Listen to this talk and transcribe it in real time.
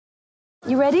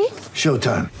You ready?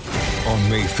 Showtime. On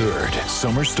May 3rd,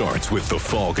 summer starts with The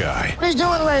Fall Guy. Let's do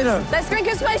it later. Let's drink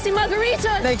a spicy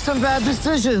margarita. Make some bad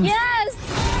decisions. Yes!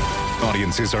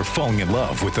 Audiences are falling in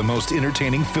love with the most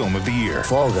entertaining film of the year.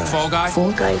 Fall Guy. Fall Guy?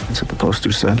 Fall guy. That's what the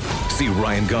poster said. See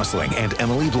Ryan Gosling and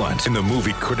Emily Blunt in the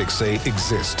movie critics say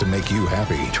exists to make you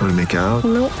happy. Trying to make it out?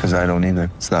 Nope. Because I don't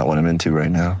either. It's not what I'm into right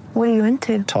now. What are you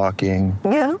into? Talking.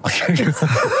 Yeah.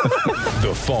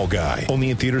 The Fall Guy.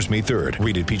 Only in theaters May 3rd.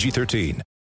 Rated PG-13.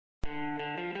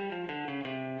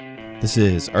 This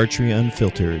is Archery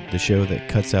Unfiltered, the show that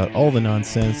cuts out all the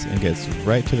nonsense and gets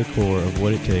right to the core of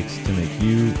what it takes to make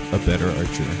you a better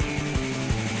archer.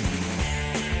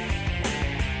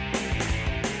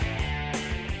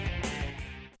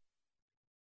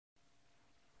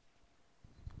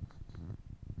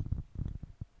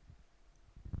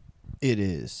 It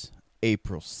is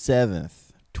April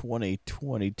 7th,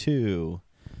 2022.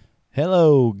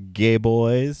 Hello, gay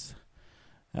boys.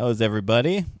 How is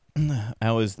everybody?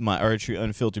 How is my Archery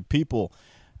Unfiltered people?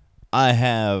 I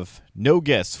have no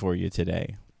guests for you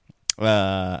today.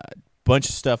 Bunch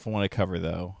of stuff I want to cover,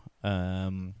 though.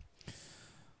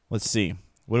 Let's see.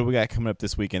 What do we got coming up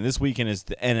this weekend? This weekend is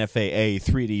the NFAA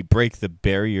 3D Break the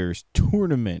Barriers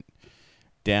tournament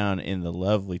down in the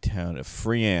lovely town of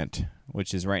Freant,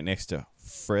 which is right next to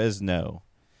Fresno.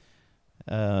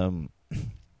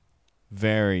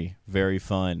 Very, very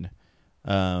fun.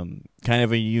 Kind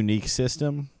of a unique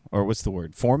system. Or what's the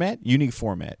word? Format? Unique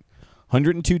format.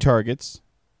 102 targets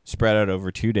spread out over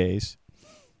 2 days.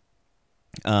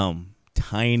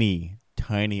 Tiny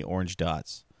orange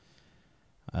dots.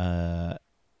 I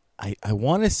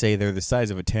want to say they're the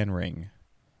size of a 10 ring.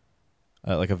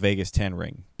 Like a Vegas 10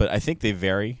 ring. But I think they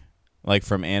vary, like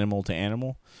from animal to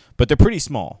animal. But they're pretty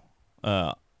small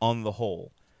on the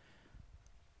whole.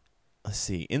 Let's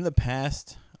see. In the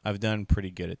past, I've done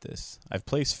pretty good at this. I've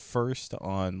placed first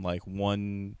on like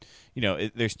one,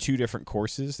 there's two different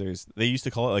courses. They used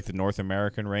to call it like the North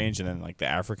American range and then like the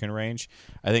African range.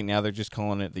 I think now they're just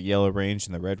calling it the yellow range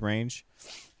and the red range.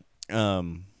 I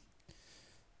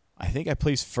think I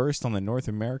placed first on the North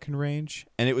American range,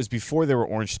 and it was before there were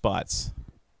orange spots.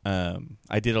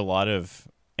 I did a lot of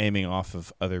aiming off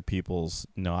of other people's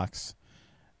knocks,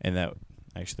 and that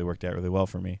actually worked out really well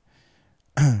for me.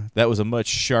 That was a much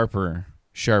sharper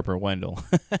Wendell.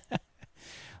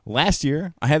 Last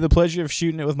year, I had the pleasure of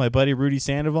shooting it with my buddy Rudy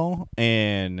Sandoval,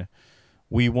 and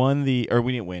we won we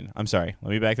didn't win. I'm sorry.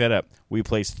 Let me back that up. We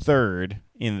placed third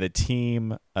in the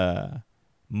team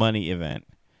money event,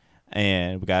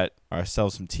 and we got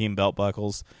ourselves some team belt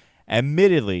buckles.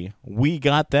 Admittedly, we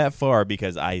got that far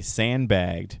because I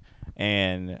sandbagged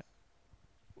and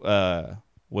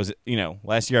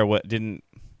last year I didn't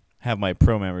have my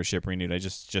pro membership renewed. I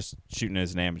just shooting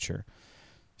as an amateur.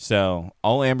 So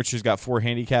all amateurs got 4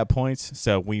 handicap points.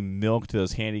 So we milked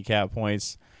those handicap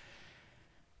points.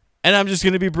 And I'm just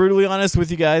going to be brutally honest with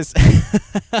you guys.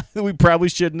 We probably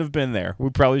shouldn't have been there.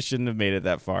 We probably shouldn't have made it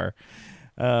that far.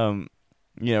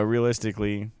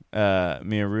 Realistically,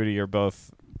 me and Rudy are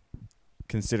both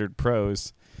considered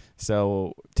pros.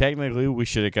 So technically we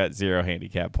should have got 0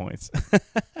 handicap points.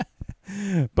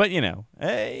 But,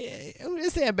 a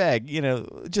sandbag,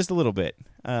 just a little bit.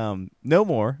 No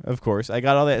more, of course. I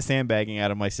got all that sandbagging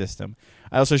out of my system.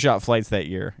 I also shot flights that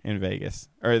year in Vegas,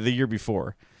 or the year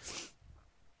before.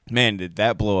 Man, did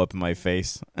that blow up in my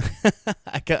face.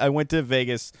 I went to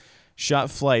Vegas,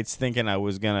 shot flights thinking I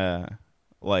was going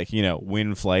to,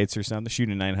 win flights or something,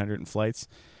 shooting 900 in flights,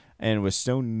 and was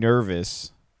so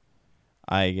nervous,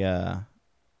 I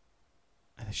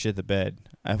shit the bed.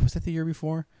 Was that the year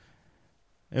before?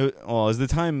 It was the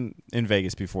time in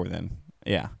Vegas before then.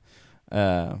 Yeah.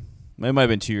 It might have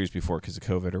been 2 years before because of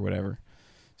COVID or whatever.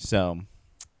 So,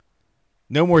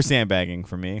 no more sandbagging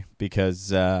for me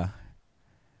because it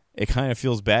kind of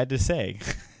feels bad to say.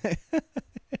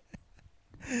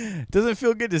 Doesn't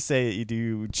feel good to say that you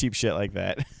do cheap shit like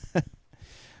that.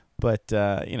 But,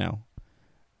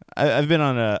 I've been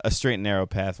on a straight and narrow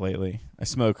path lately. I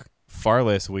smoke far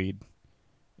less weed,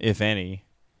 if any.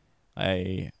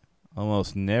 I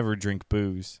almost never drink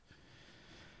booze.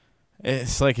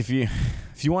 It's like if you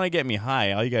want to get me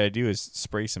high, all you got to do is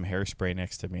spray some hairspray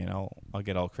next to me, and I'll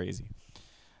get all crazy.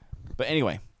 But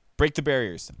anyway, break the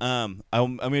barriers. I'm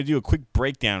going to do a quick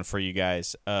breakdown for you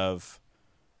guys of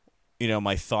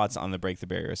my thoughts on the break the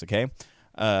barriers. Okay,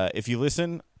 if you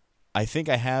listen, I think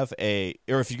I have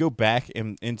or if you go back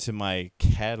into my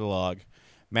catalog,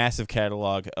 massive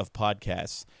catalog of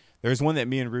podcasts. There's one that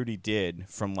me and Rudy did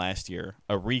from last year,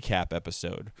 a recap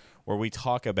episode, where we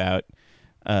talk about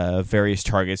various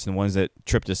targets and ones that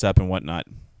tripped us up and whatnot.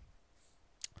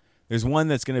 There's one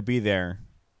that's going to be there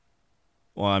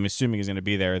well, I'm assuming is going to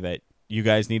be there that you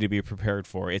guys need to be prepared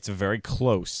for. It's a very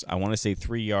close, I want to say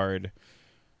 3-yard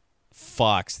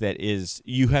fox that is,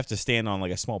 you have to stand on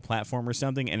like a small platform or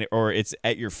something, or it's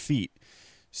at your feet.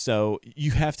 So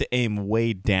you have to aim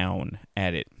way down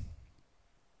at it.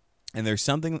 And there's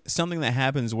something that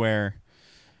happens where,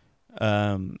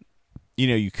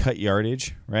 you cut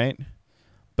yardage, right?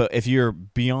 But if you're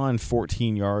beyond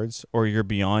 14 yards, or you're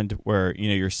beyond where,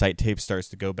 your sight tape starts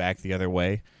to go back the other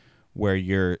way, where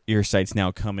your sight's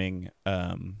now coming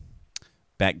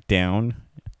back down.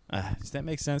 Does that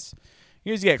make sense?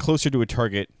 As you get closer to a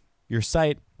target, your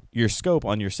scope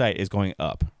on your sight is going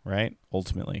up, right?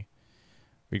 Ultimately.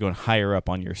 You're going higher up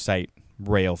on your sight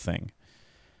rail thing.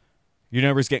 Your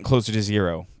number's getting closer to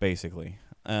 0, basically.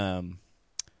 At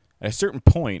a certain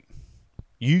point,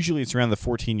 usually it's around the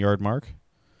 14-yard mark.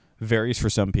 Varies for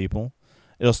some people.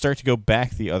 It'll start to go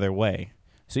back the other way.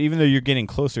 So even though you're getting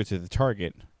closer to the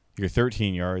target, you're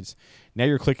 13 yards, now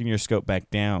you're clicking your scope back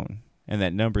down, and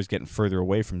that number's getting further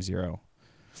away from 0.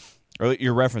 Or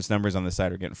your reference numbers on the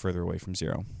side are getting further away from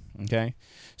 0. Okay?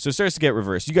 So it starts to get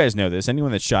reversed. You guys know this.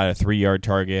 Anyone that shot a 3-yard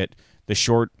target, the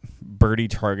short birdie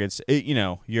targets,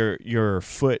 your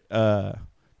foot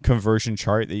conversion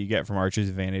chart that you get from Archer's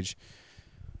Advantage,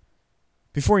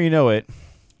 before you know it,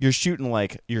 you're shooting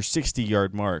like your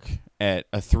 60-yard mark at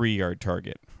a 3-yard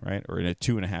target, right? Or in a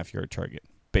 2.5-yard target,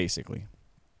 basically.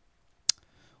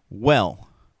 Well,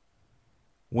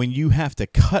 when you have to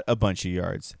cut a bunch of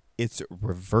yards, it's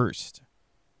reversed.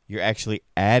 You're actually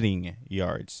adding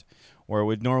yards, where it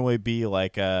would normally be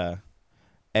like a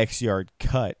X yard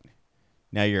cut.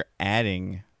 Now you're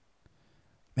adding.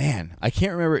 Man, I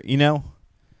can't remember.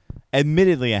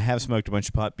 Admittedly, I have smoked a bunch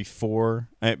of pot before.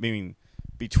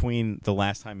 Between the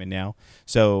last time and now.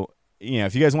 So,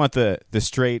 if you guys want the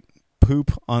straight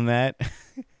poop on that,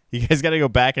 you guys got to go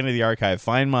back into the archive.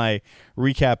 Find my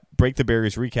Break the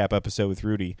Barriers recap episode with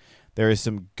Rudy. There is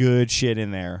some good shit in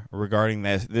there regarding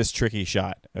this tricky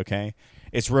shot, okay?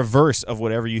 It's reverse of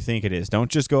whatever you think it is.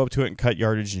 Don't just go up to it and cut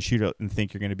yardage and shoot it and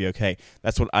think you're going to be okay.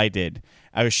 That's what I did.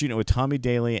 I was shooting it with Tommy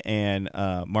Daly and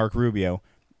Mark Rubio.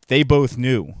 They both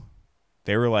knew.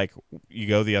 They were like, you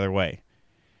go the other way,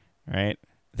 right?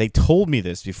 They told me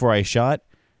this before I shot,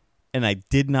 and I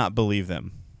did not believe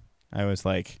them. I was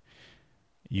like,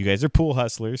 you guys are pool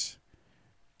hustlers.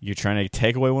 You're trying to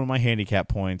take away one of my handicap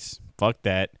points. Fuck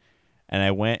that. And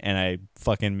I went and I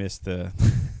fucking missed I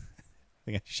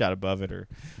think I shot above it or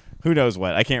who knows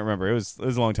what. I can't remember. It was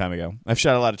a long time ago. I've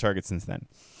shot a lot of targets since then.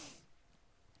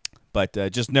 But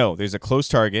just know there's a close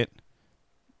target,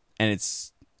 and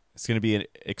it's going to be an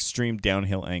extreme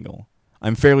downhill angle.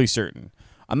 I'm fairly certain.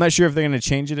 I'm not sure if they're going to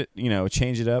change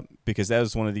it up, because that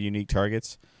was one of the unique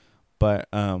targets. But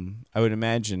I would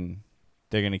imagine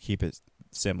they're going to keep it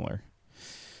similar.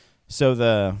 So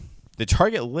the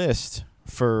target list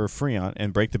for Freon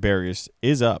and Break the Barriers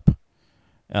is up.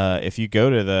 If you go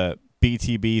to the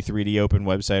BTB 3D Open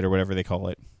website or whatever they call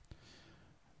it,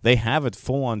 they have a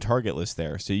full-on target list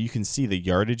there. So you can see the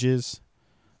yardages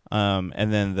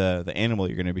and then the animal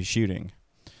you're going to be shooting.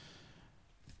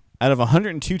 Out of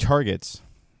 102 targets,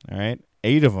 all right,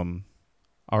 8 of them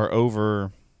are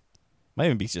over, might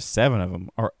even be just 7 of them,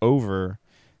 are over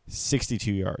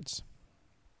 62 yards.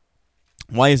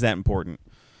 Why is that important?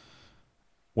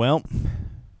 Well,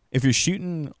 if you're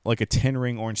shooting like a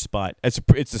 10-ring orange spot, it's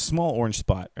a small orange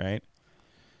spot, right?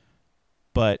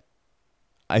 But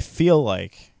I feel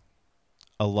like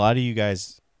a lot of you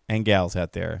guys and gals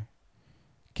out there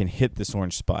can hit this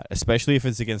orange spot, especially if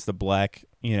it's against the black,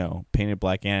 painted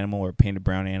black animal or painted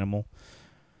brown animal.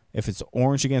 If it's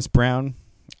orange against brown,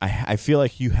 I feel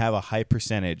like you have a high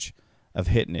percentage of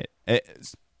hitting it.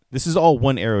 This is all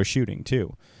one arrow shooting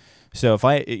too. So if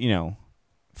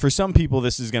for some people,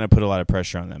 this is going to put a lot of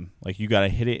pressure on them. Like, you got to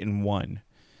hit it in one.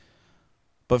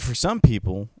 But for some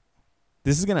people,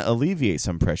 this is going to alleviate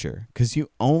some pressure because you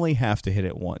only have to hit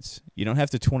it once. You don't have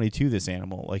to 22 this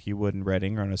animal like you would in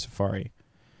Redding or on a safari.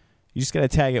 You just got to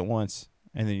tag it once,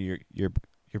 and then you're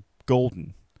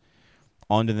golden.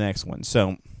 On to the next one.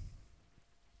 So,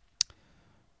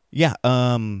 yeah,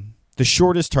 the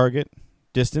shortest target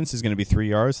distance is going to be 3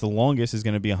 yards. The longest is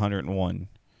going to be 101.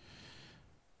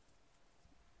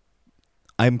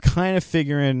 I'm kind of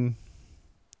figuring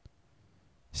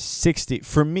 60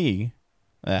 for me.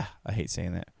 I hate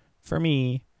saying that. For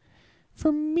me,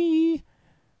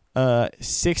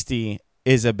 60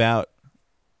 is about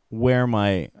where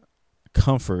my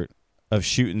comfort of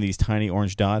shooting these tiny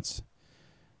orange dots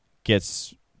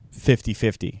gets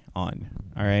 50-50 on.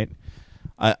 All right.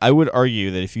 I would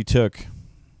argue that if you took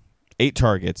 8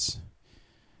 targets,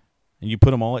 and you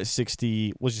put them all at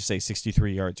 60, let's just say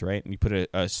 63 yards, right? And you put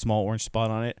a small orange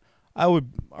spot on it, I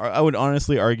would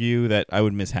honestly argue that I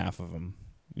would miss half of them,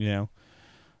 you know?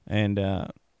 And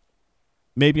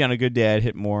maybe on a good day I'd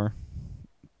hit more,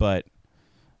 but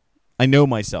I know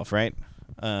myself, right?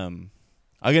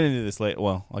 I'll get into this later.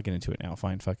 Well, I'll get into it now.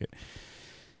 Fine, fuck it.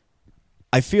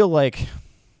 I feel like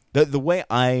the way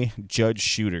I judge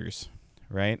shooters,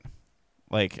 right,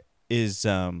 like, is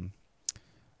a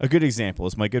good example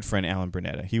is my good friend Alan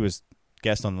Burnetta. He was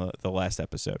guest on the last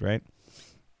episode, right?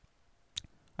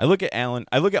 I look at Alan.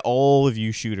 I look at all of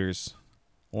you shooters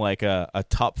like a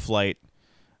top flight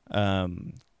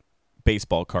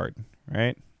baseball card,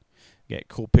 right? Get a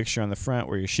cool picture on the front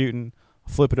where you're shooting.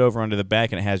 Flip it over onto the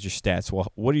back, and it has your stats.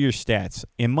 Well, what are your stats?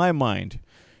 In my mind,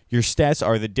 your stats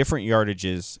are the different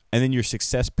yardages, and then your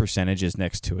success percentages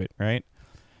next to it, right?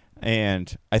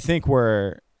 And I think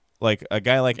where, like, a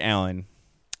guy like Alan,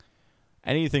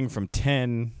 anything from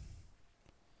 10,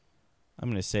 I'm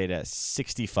going to say to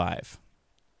 65,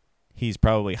 he's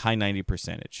probably high 90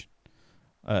 percentage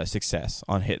success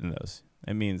on hitting those.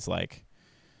 It means, like,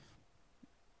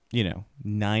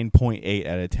 9.8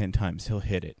 out of 10 times he'll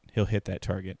hit it. He'll hit that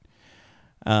target.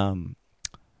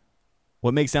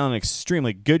 What makes Alan an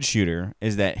extremely good shooter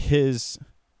is that his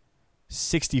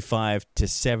 65 to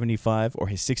 75 or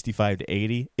his 65 to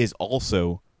 80 is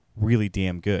also really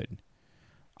damn good.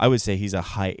 I would say he's a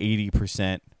high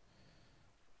 80%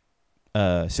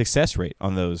 success rate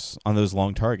on those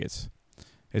long targets.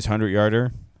 His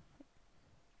 100-yarder,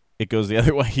 it goes the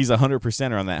other way. He's a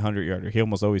 100%er on that 100-yarder. He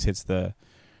almost always hits the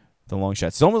long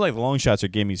shots. It's almost like the long shots are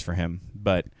gimmies for him,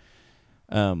 but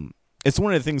it's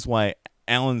one of the things why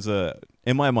Alan's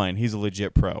in my mind, he's a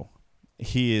legit pro.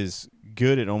 He is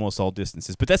good at almost all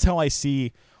distances, but that's how I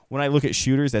see when I look at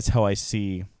shooters. That's how I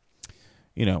see,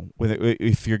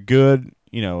 if you're good,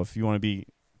 if you want to be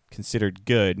considered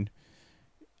good,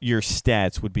 your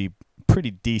stats would be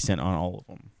pretty decent on all of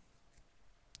them.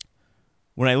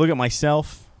 When I look at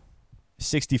myself,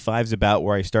 65 is about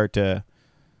where I start to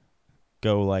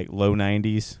go, like low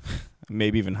 90s,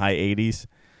 maybe even high 80s,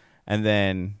 and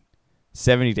then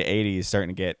 70 to 80 is starting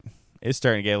to get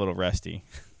a little rusty.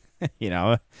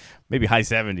 Maybe high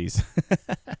 70s.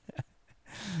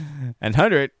 And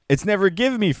 100, it's never a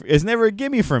gimme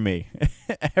for me.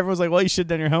 Everyone's like, well, you should have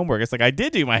done your homework. It's like, I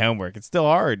did do my homework. It's still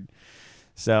hard.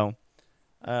 So,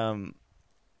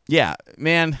 yeah,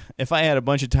 man, if I had a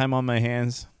bunch of time on my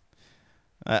hands,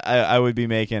 I would be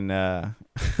making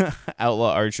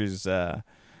Outlaw Archers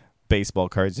baseball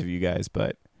cards of you guys,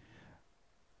 but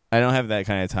I don't have that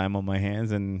kind of time on my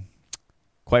hands, and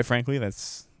quite frankly,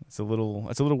 that's a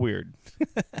little weird.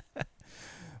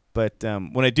 But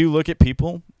when I do look at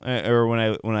people, or when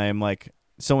I am like,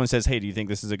 someone says, "Hey, do you think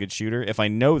this is a good shooter?" If I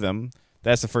know them,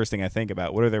 that's the first thing I think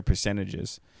about. What are their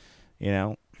percentages?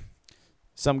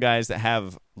 Some guys that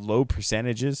have low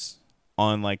percentages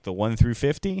on like the 1 through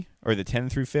 50 or the 10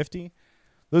 through 50,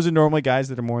 those are normally guys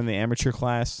that are more in the amateur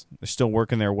class. They're still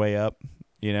working their way up.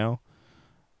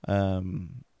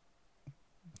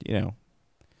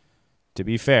 To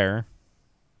be fair,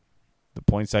 the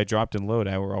points I dropped in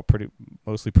Lodi were all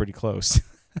mostly pretty close.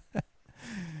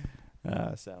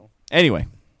 So anyway,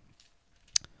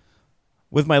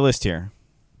 with my list here,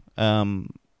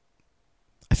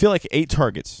 I feel like 8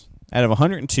 targets out of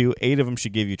 102, 8 of them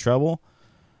should give you trouble.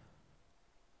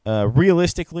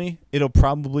 Realistically, it'll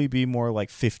probably be more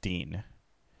like 15,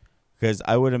 because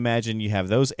I would imagine you have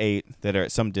those 8 that are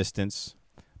at some distance,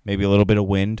 maybe a little bit of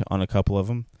wind on a couple of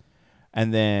them,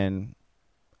 and then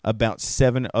about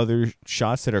 7 other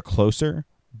shots that are closer,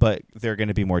 but they're going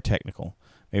to be more technical.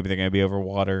 Maybe they're going to be over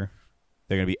water.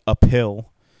 They're going to be uphill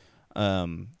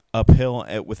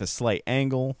with a slight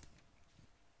angle.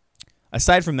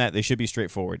 Aside from that, they should be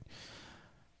straightforward.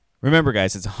 Remember,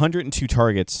 guys, it's 102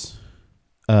 targets.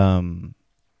 Do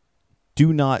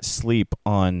not sleep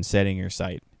on setting your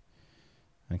sight.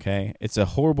 Okay? It's a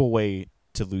horrible way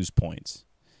to lose points.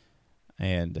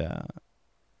 And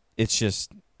it's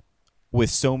just, with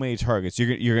so many targets,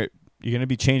 you're going to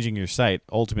be changing your sight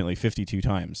ultimately 52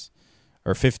 times,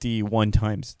 or 51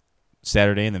 times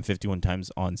Saturday, and then 51 times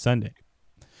on Sunday.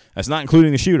 That's not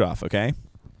including the shoot-off, okay?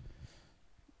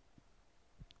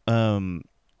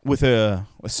 With a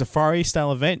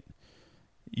safari-style event,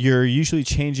 you're usually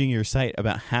changing your sight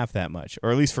about half that much,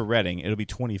 or at least for Redding, it'll be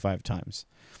 25 times.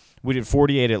 We did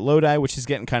 48 at Lodi, which is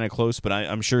getting kind of close, but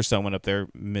I'm sure someone up there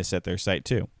misset their sight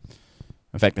too.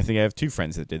 In fact, I think I have 2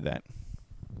 friends that did that.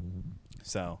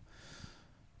 So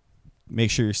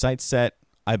make sure your sight's set.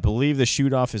 I believe the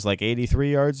shoot-off is like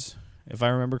 83 yards, if I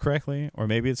remember correctly, or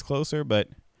maybe it's closer, but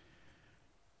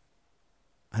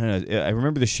I don't know. I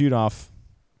remember the shoot off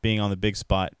being on the big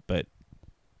spot, but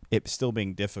it still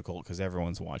being difficult because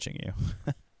everyone's watching you.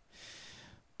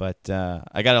 But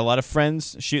I got a lot of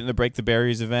friends shooting the Break the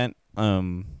Barriers event.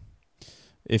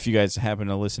 If you guys happen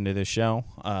to listen to this show,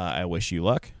 I wish you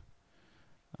luck.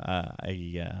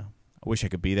 I wish I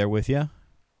could be there with you,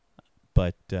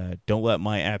 but don't let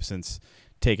my absence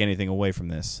take anything away from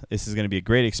this. This is going to be a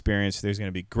great experience. There's going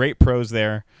to be great pros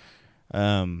there.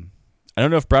 I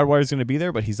don't know if Broadwater's going to be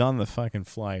there, but he's on the fucking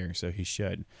flyer, so he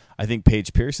should. I think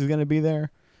Paige Pierce is going to be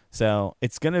there. So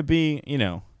it's going to be,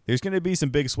 there's going to be some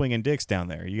big swinging dicks down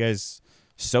there. You guys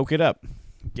soak it up.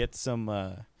 Get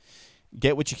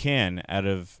what you can out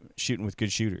of shooting with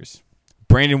good shooters.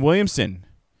 Brandon Williamson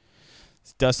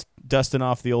is dusting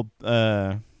off the old,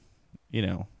 the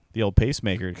old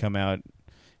pacemaker to come out.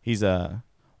 He's a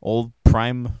old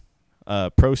prime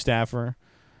pro staffer.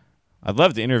 I'd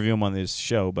love to interview him on this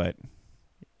show, but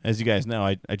as you guys know,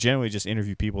 I generally just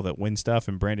interview people that win stuff,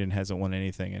 and Brandon hasn't won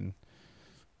anything in,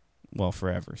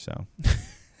 forever. So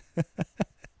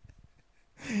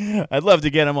I'd love to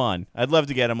get him on.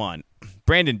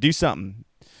 Brandon, do something.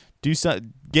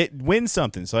 Win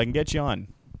something so I can get you on.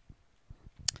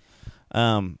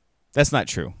 That's not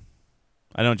true.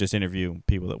 I don't just interview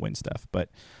people that win stuff, but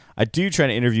I do try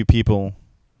to interview people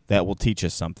that will teach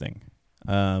us something.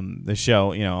 The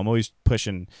show, I'm always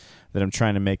pushing that I'm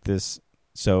trying to make this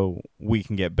so we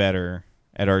can get better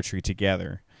at archery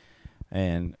together.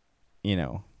 And,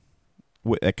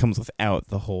 that comes without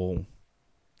the whole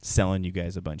selling you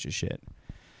guys a bunch of shit.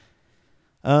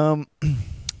 So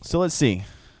let's see.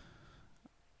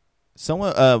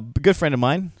 A good friend of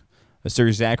mine, Sir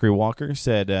Zachary Walker,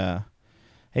 said,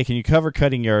 hey, can you cover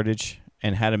cutting yardage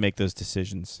and how to make those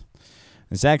decisions?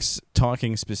 And Zach's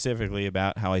talking specifically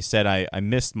about how I said I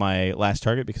missed my last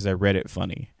target because I read it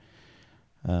funny.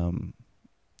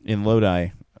 In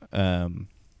Lodi, or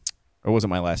it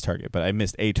wasn't my last target, but I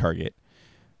missed a target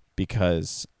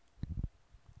because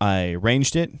I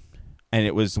ranged it, and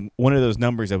it was one of those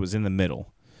numbers that was in the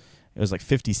middle. It was like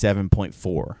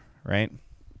 57.4, right?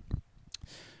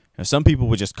 Now, some people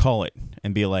would just call it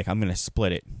and be like, I'm going to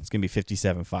split it. It's going to be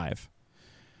 57.5.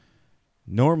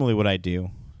 Normally what I do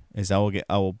is I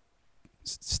will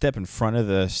step in front of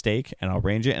the stake and I'll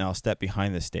range it, and I'll step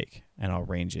behind the stake and I'll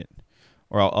range it.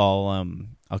 Or I'll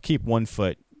keep 1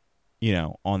 foot,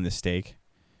 on the stake,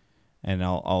 and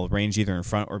I'll range either in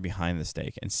front or behind the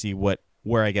stake and see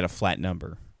where I get a flat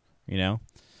number,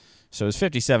 So it was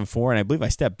 57.4, and I believe I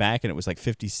stepped back and it was like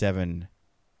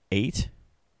 57.8.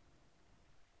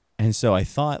 And so I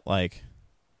thought, all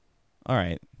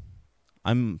right,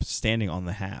 I'm standing on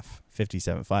the half,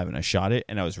 57.5, and I shot it,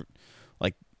 and I was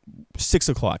like 6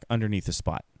 o'clock underneath the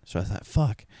spot. So I thought,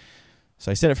 fuck.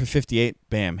 So I set it for 58,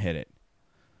 bam, hit it.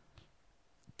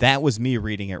 That was me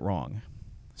reading it wrong.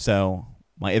 So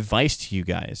my advice to you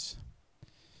guys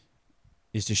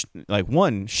is to,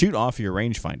 shoot off your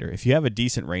rangefinder. If you have a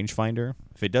decent rangefinder,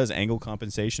 if it does angle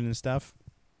compensation and stuff,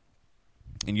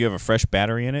 and you have a fresh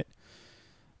battery in it,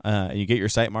 and you get your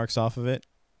sight marks off of it,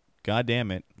 God damn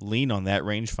it, lean on that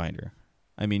rangefinder.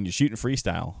 I mean, you're shooting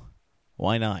freestyle.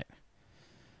 Why not?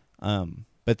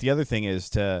 But the other thing is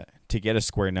to get a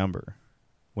square number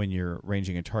when you're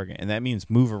ranging a target, and that means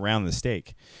move around the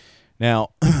stake.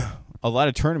 Now, a lot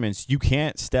of tournaments, you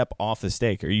can't step off the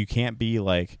stake, or you can't be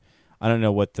like, I don't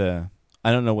know what the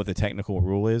technical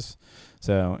rule is,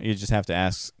 so you just have to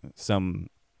ask some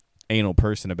anal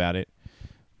person about it.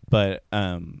 But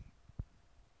I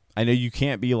know you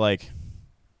can't be like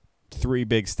 3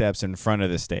 big steps in front of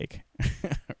the stake,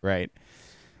 right?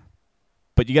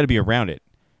 But you got to be around it.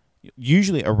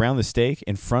 Usually around the stake,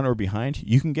 in front or behind,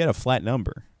 you can get a flat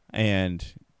number. And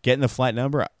getting the flat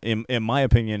number, in my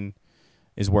opinion,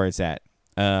 is where it's at.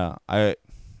 At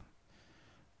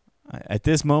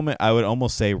this moment, I would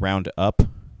almost say round up.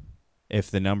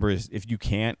 If you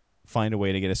can't find a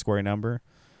way to get a square number,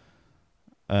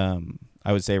 I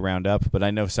would say round up. But I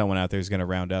know someone out there is going to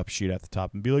round up, shoot at the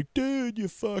top, and be like, dude, you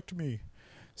fucked me.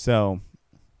 So,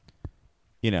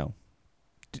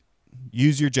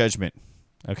 use your judgment.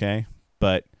 Okay,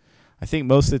 but I think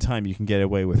most of the time you can get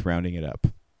away with rounding it up.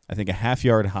 I think a half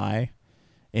yard high,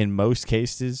 in most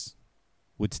cases,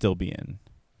 would still be in.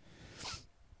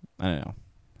 I don't know.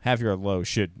 Half yard low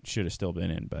should have still been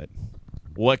in, but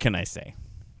what can I say?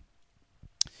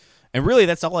 And really,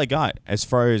 that's all I got as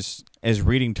far as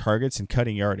reading targets and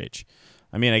cutting yardage.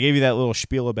 I mean, I gave you that little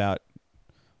spiel about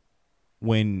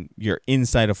when you're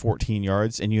inside of 14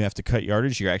 yards and you have to cut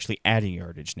yardage, you're actually adding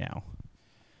yardage now.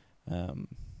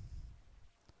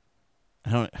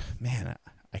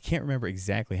 I can't remember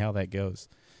exactly how that goes.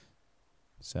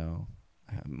 So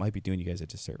might be doing you guys a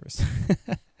disservice.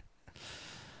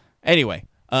 Anyway,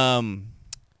 I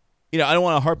don't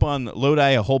want to harp on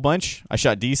Lodi a whole bunch. I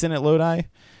shot decent at Lodi.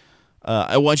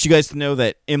 I want you guys to know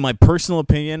that in my personal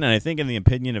opinion, and I think in the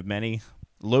opinion of many,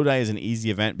 Lodi is an easy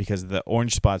event because the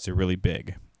orange spots are really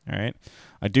big. All right,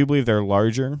 I do believe they're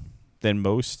larger than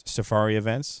most safari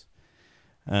events.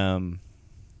 Someone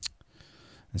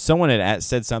had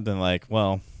said something like,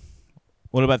 well,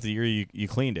 what about the year you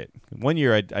cleaned it? One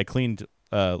year I cleaned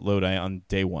Lodi on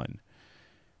day one.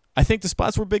 I think the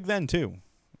spots were big then too.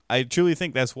 I truly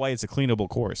think that's why it's a cleanable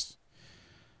course.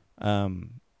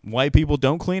 Why people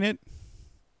don't clean it?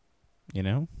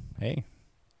 Hey,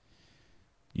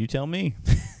 you tell me.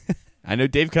 I know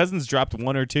Dave Cousins dropped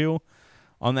one or two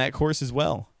on that course as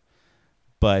well.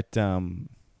 But, I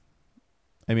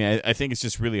think it's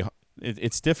just really,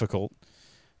 it's difficult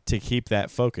to keep that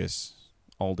focus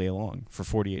all day long for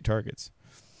 48 targets.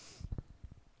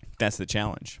 That's the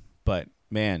challenge. But,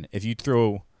 man, if you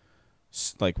throw,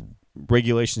 like,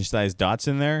 regulation-sized dots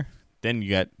in there, then you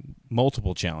got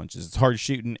multiple challenges. It's hard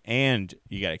shooting, and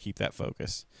you got to keep that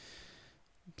focus.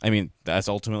 That's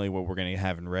ultimately what we're going to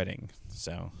have in Redding.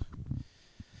 So,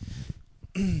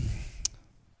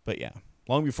 but yeah,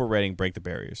 long before Redding, break the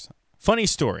barriers. Funny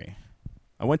story.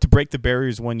 I went to break the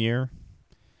barriers one year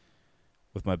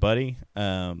with my buddy.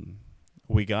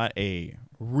 We got a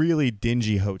really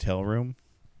dingy hotel room,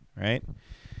 right?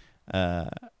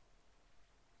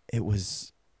 It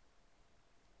was,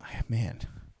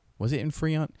 was it in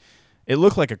Fremont? It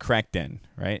looked like a crack den,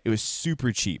 right? It was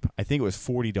super cheap. I think it was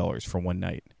 $40 for one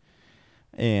night.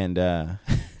 And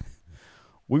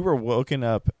we were woken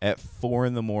up at 4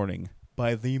 a.m.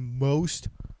 by the most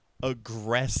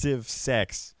aggressive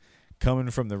sex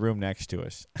coming from the room next to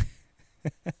us.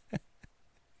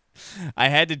 I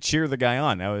had to cheer the guy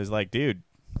on. I was like, dude,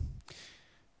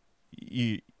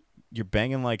 you're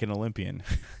banging like an Olympian,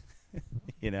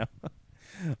 a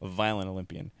violent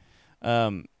Olympian.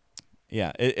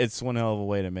 Yeah, it's one hell of a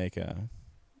way to make an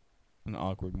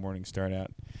awkward morning start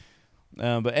out.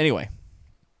 But anyway,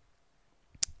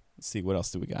 let's see, what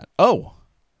else do we got? Oh,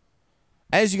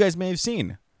 as you guys may have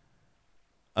seen,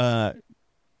 I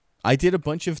did a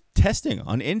bunch of testing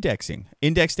on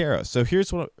indexed arrows. So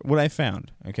here's what I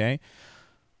found, okay?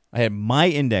 I had my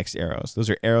indexed arrows. Those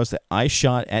are arrows that I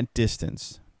shot at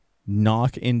distance,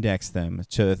 nock indexed them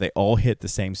so that they all hit the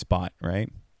same spot,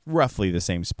 right? Roughly the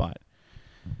same spot.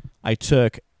 I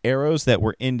took arrows that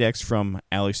were indexed from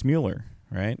Alex Mueller,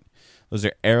 right? Those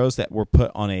are arrows that were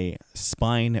put on a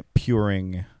spine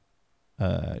puring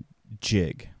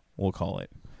jig, we'll call it.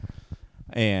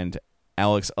 And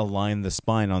Alex aligned the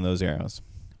spine on those arrows.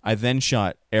 I then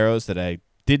shot arrows that I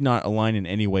did not align in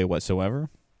any way whatsoever.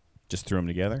 Just threw them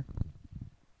together.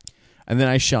 And then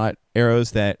I shot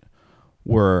arrows that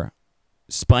were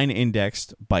spine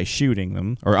indexed by shooting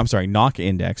them, nock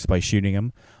indexed by shooting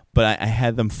them, but I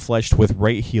had them fleshed with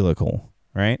right helical,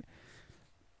 right?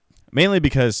 Mainly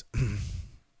because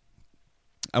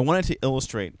I wanted to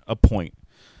illustrate a point.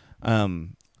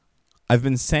 I've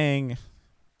been saying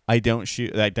I don't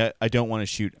want to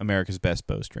shoot America's best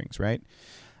bowstrings, right?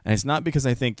 And it's not because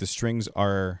I think the strings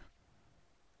are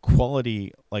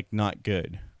quality, like, not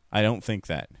good. I don't think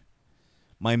that.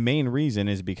 My main reason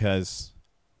is because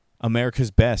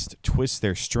America's best twists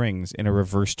their strings in a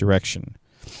reverse direction.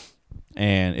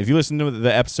 And if you listen to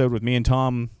the episode with me and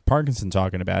Tom Parkinson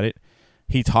talking about it,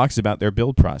 he talks about their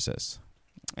build process.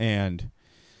 And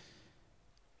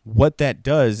what that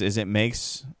does is it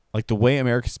makes, like, the way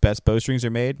America's best bowstrings are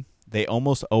made, they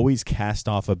almost always cast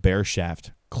off a bear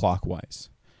shaft clockwise.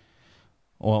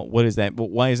 Well, what is that?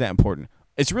 Why is that important?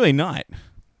 It's really not.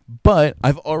 But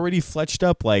I've already fletched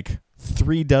up like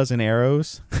 3 dozen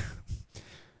arrows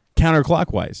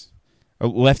counterclockwise or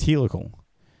left helical.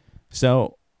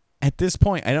 So at this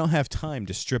point, I don't have time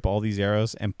to strip all these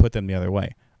arrows and put them the other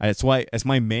way. That's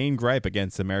my main gripe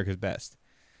against America's best.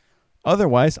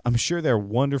 Otherwise, I'm sure they're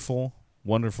wonderful,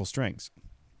 wonderful strings.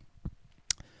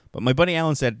 But my buddy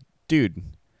Alan said, dude,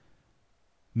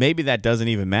 maybe that doesn't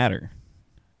even matter.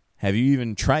 Have you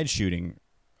even tried shooting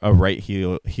a right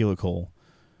helical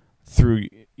through,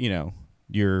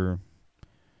 your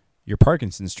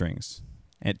Parkinson strings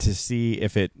and to see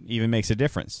if it even makes a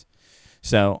difference?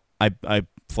 So I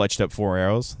fletched up 4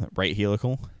 arrows, right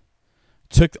helical,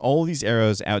 took all these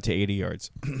arrows out to 80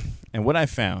 yards. And what I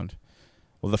found,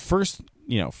 well, the first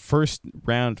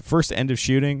end of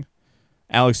shooting,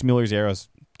 Alex Mueller's arrows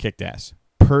kicked ass.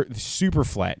 Super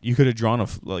flat. You could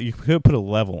have put a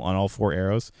level on all 4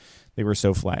 arrows. They were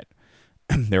so flat.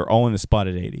 They were all in the spot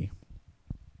at 80.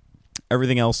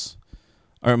 Everything else,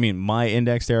 my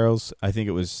indexed arrows, I think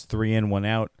it was 3 in, 1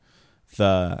 out.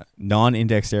 the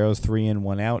non-indexed arrows 3 in,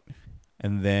 1 out,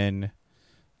 and then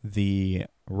the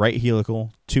right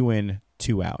helical 2 in,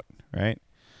 2 out, right?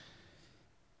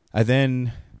 I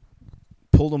then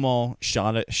pulled them all,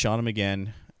 shot them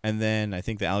again, and then I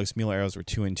think the Alex Mueller arrows were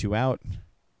 2 in, 2 out,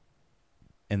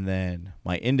 and then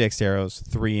my indexed arrows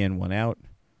 3 in, 1 out,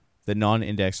 the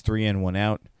non-indexed 3 in, 1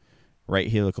 out,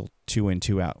 right helical 2 in,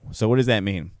 2 out. So what does that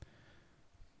mean?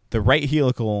 The right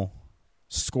helical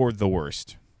scored the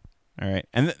worst. All right.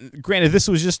 And granted, this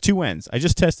was just 2 ends. I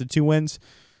just tested 2 ends.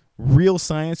 Real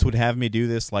science would have me do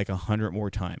this like 100 more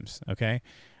times. Okay.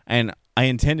 And I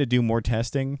intend to do more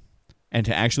testing and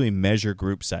to actually measure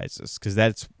group sizes, because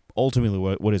that's ultimately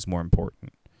what is more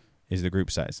important, is the group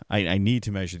size. I need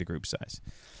to measure the group size.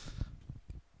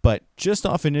 But just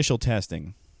off initial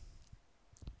testing,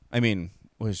 I mean,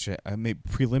 I made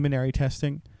preliminary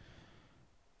testing,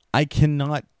 I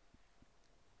cannot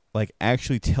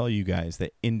actually tell you guys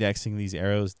that indexing these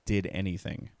arrows did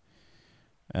anything.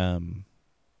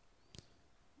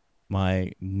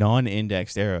 My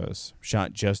non-indexed arrows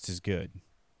shot just as good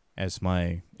as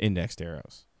my indexed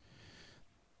arrows.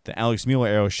 The Alex Mueller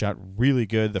arrow shot really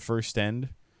good the first end.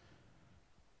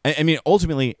 I mean,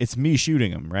 ultimately, it's me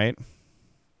shooting them, right?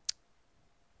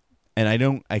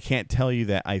 And I can't tell you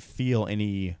that I feel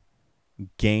any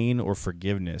gain or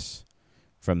forgiveness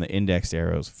from the indexed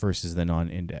arrows versus the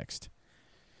non-indexed.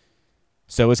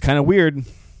 So it's kind of weird.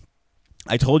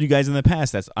 I told you guys in the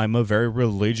past that I'm a very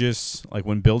religious,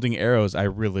 when building arrows, I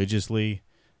religiously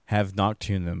have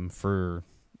noctuned them for,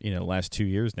 last 2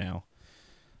 years now.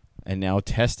 And now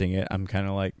testing it, I'm kind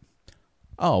of like,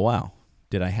 oh, wow,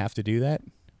 did I have to do that?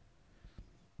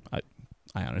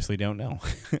 I honestly don't know.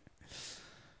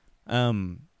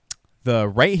 The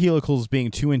right helicals being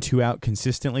 2 in, 2 out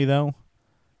consistently, though,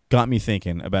 got me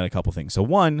thinking about a couple things. So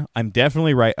one, I'm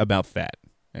definitely right about that.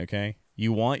 Okay,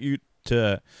 you want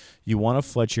to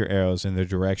fletch your arrows in the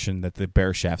direction that the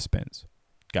bear shaft spins.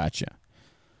 Gotcha.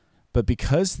 But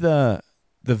because the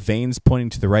vanes pointing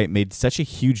to the right made such a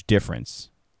huge difference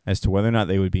as to whether or not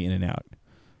they would be in and out,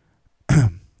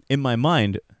 in my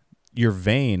mind, your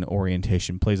vane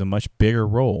orientation plays a much bigger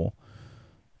role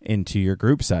into your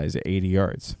group size at 80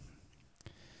 yards.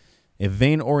 If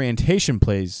vane orientation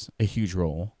plays a huge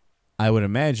role, I would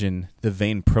imagine the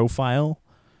vane profile,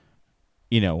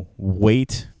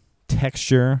 weight,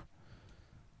 texture,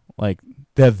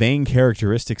 the vane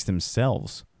characteristics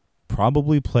themselves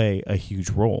probably play a huge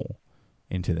role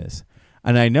into this.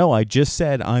 And I know I just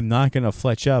said I'm not going to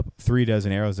fletch up 3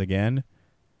 dozen arrows again,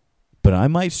 but I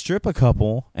might strip a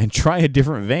couple and try a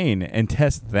different vane and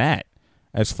test that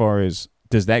as far as,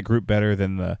 does that group better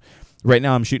than the... Right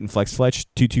now I'm shooting Flex Fletch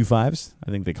 225s.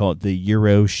 I think they call it the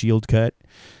Euro Shield Cut,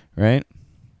 right?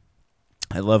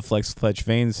 I love Flex Fletch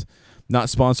vanes. Not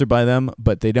sponsored by them,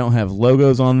 but they don't have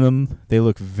logos on them. They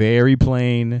look very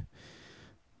plain.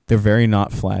 They're very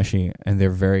not flashy, and they're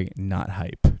very not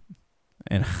hype.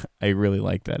 And I really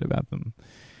like that about them.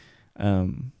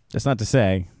 That's not to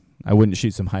say I wouldn't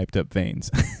shoot some hyped up vanes.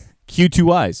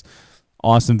 Q2Is,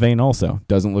 awesome vane also.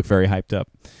 Doesn't look very hyped up.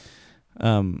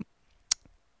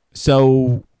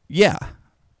 So, yeah.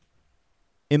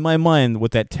 In my mind,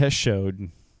 what that test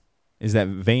showed is that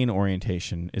vane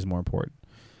orientation is more important.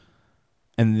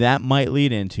 And that might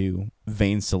lead into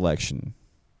vane selection.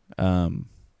 I'm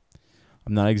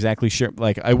not exactly sure.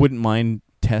 I wouldn't mind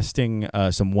testing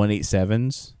some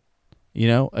 187s,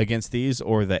 against these,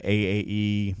 or the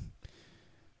AAE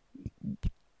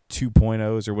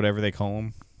 2.0s or whatever they call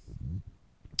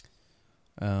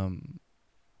them.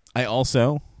 I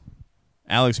also...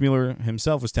 Alex Mueller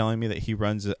himself was telling me that he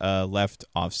runs a left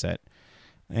offset.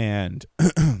 And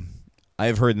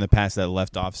I've heard in the past that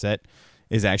left offset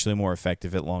is actually more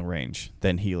effective at long range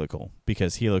than helical.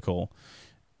 Because helical,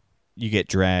 you get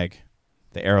drag,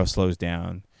 the arrow slows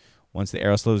down. Once the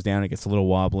arrow slows down, it gets a little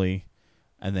wobbly,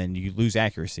 and then you lose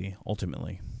accuracy,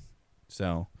 ultimately.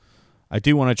 So I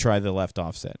do want to try the left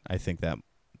offset. I think that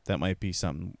might be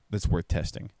something that's worth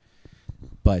testing.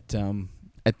 But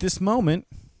at this moment...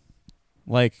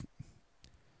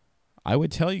 I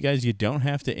would tell you guys, you don't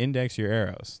have to index your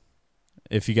arrows.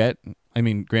 If you get,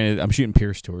 granted, I'm shooting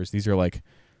Pierce Tours. These are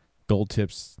Gold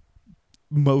Tip's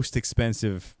most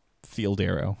expensive field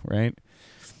arrow, right?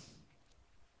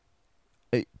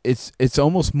 It's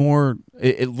almost more,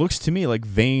 it looks to me like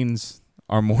vanes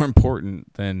are more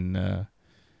important than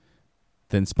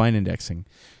spine indexing.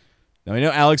 Now, I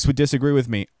know Alex would disagree with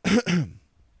me.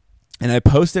 And I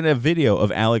posted a video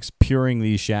of Alex puring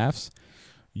these shafts.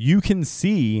 You can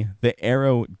see the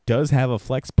arrow does have a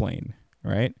flex plane,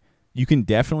 right? You can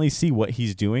definitely see what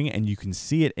he's doing, and you can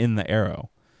see it in the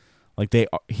arrow. Like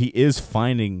he is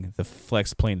finding the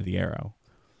flex plane of the arrow.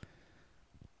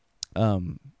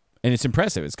 And it's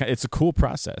impressive. It's a cool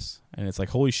process, and it's like,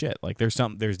 holy shit! Like there's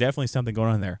definitely something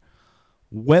going on there.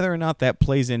 Whether or not that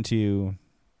plays into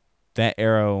that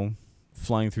arrow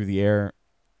flying through the air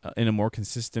in a more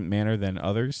consistent manner than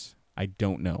others, I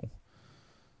don't know.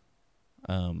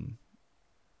 I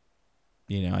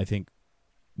think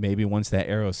maybe once that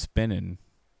arrow's spinning,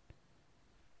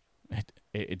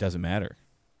 it doesn't matter.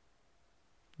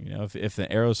 If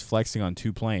the arrow's flexing on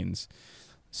two planes,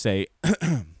 say,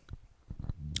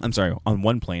 I'm sorry, on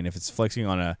one plane, if it's flexing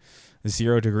on a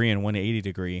 0 degree and 180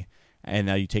 degree, and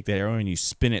now you take that arrow and you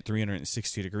spin it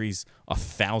 360 degrees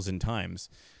 1,000 times,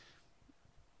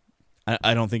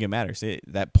 I don't think it matters.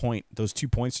 Those 2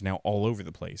 points are now all over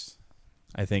the place.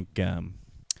 I think, I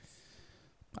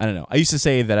don't know. I used to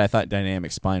say that I thought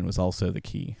dynamic spine was also the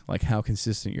key, like how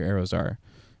consistent your arrows are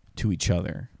to each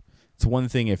other. It's one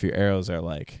thing if your arrows are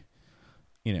like,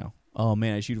 oh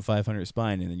man, I shoot a 500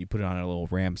 spine, and then you put it on a little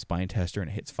RAM spine tester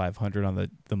and it hits 500 on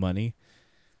the money.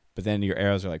 But then your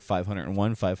arrows are like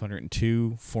 501,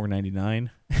 502,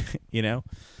 499,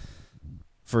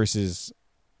 versus,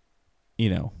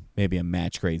 maybe a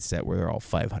match grade set where they're all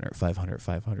 500, 500,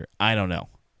 500. I don't know.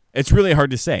 It's really hard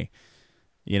to say.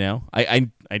 I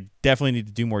definitely need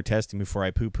to do more testing before I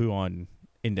poo-poo on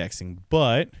indexing.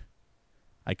 But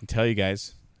I can tell you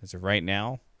guys, as of right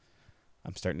now,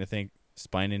 I'm starting to think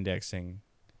spine indexing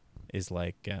is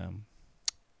like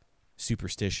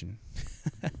superstition.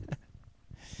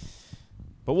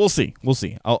 But we'll see. We'll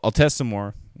see. I'll test some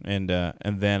more, and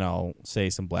then I'll say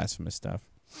some blasphemous stuff.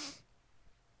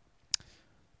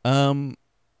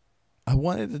 I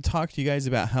wanted to talk to you guys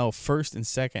about how first and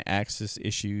second axis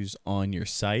issues on your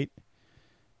sight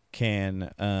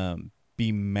can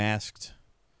be masked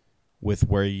with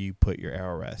where you put your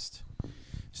arrow rest.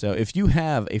 So if you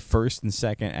have a first and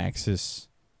second axis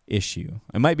issue,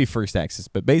 it might be first axis,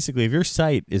 but basically if your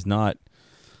sight is not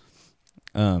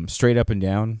straight up and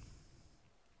down,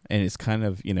 and it's kind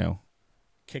of,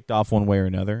 kicked off one way or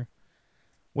another,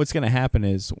 what's going to happen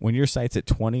is when your sight's at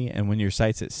 20 and when your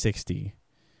sight's at 60,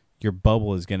 your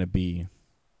bubble is going to be,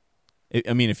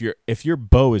 if your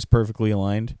bow is perfectly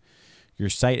aligned, your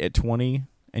sight at 20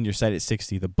 and your sight at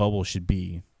 60, the bubble should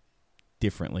be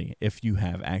differently if you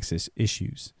have axis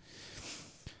issues.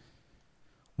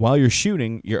 While you're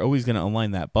shooting, you're always going to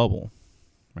align that bubble,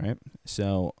 right?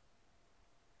 So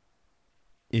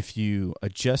if you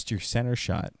adjust your center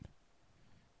shot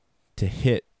to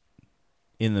hit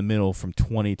in the middle from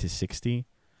 20 to 60,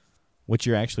 what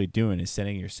you're actually doing is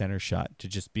setting your center shot to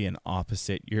just be an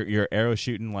opposite. Your arrow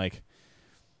shooting like,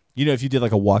 if you did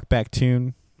like a walk back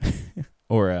tune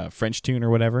or a French tune or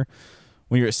whatever,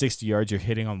 when you're at 60 yards, you're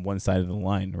hitting on one side of the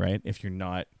line, right? If you're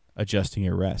not adjusting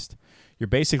your rest, you're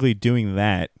basically doing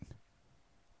that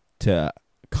to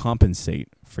compensate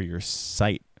for your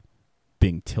sight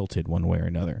being tilted one way or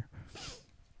another.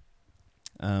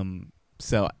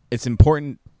 So it's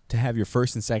important to have your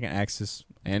first and second axis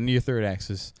and your third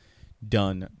axis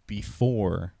done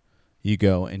before you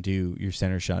go and do your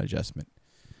center shot adjustment.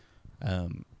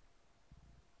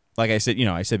 Like I said,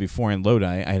 I said before in Lodi,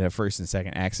 I had a first and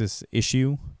second axis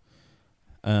issue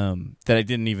that I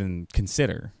didn't even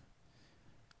consider.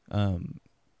 And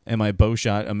my bow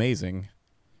shot amazing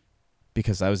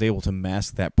because I was able to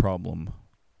mask that problem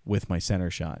with my center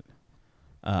shot.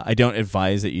 I don't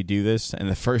advise that you do this. And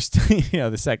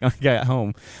the second I got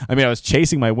home, I was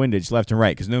chasing my windage left and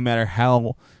right because no matter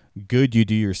how good you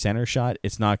do your center shot,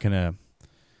 it's just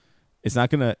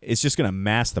gonna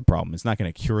mask the problem. It's not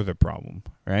gonna cure the problem,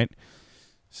 right?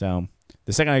 So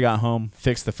the second I got home,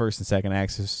 fixed the first and second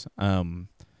axis, and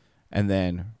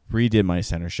then redid my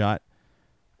center shot.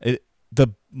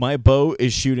 My bow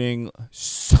is shooting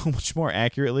so much more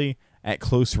accurately at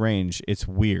close range. It's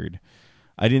weird.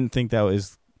 I didn't think that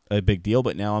was a big deal,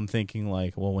 but now I'm thinking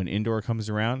like, well, when indoor comes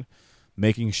around,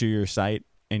 making sure your sight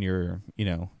and your,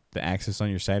 the axis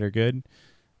on your sight are good,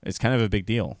 it's kind of a big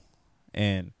deal.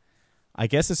 And I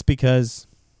guess it's because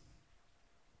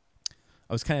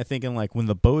I was kind of thinking like when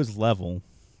the bow is level,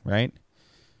 right,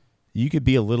 you could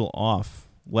be a little off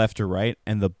left or right,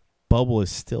 and the bubble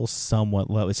is still somewhat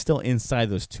low. It's still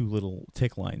inside those two little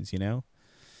tick lines,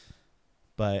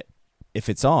 But if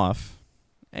it's off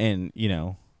and,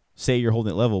 say you're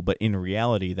holding it level, but in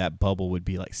reality that bubble would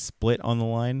be like split on the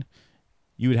line,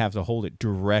 you would have to hold it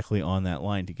directly on that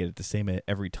line to get it the same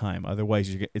every time.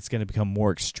 Otherwise, it's going to become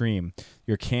more extreme.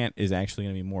 Your cant is actually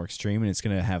going to be more extreme, and it's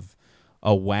going to have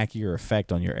a wackier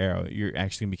effect on your arrow. You're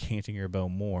actually going to be canting your bow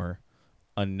more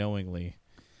unknowingly.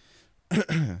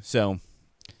 So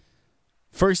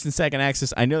First and second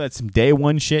access. I know that's some day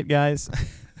one shit, guys,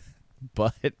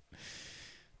 but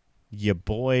your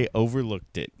boy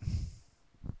overlooked it.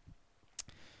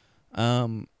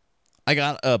 I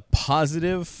got a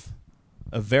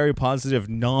very positive,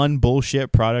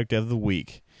 non-bullshit product of the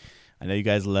week. I know you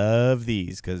guys love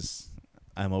these because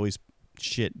I'm always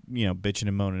bitching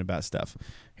and moaning about stuff.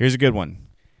 Here's a good one.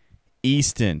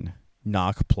 Easton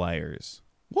knock pliers.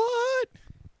 What?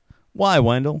 Why,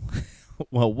 Wendell?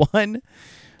 Well, one,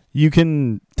 you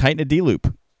can tighten a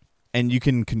D-loop, and you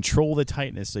can control the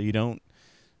tightness so you don't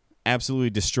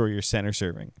absolutely destroy your center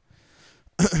serving.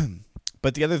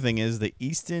 But the other thing is the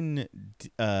Easton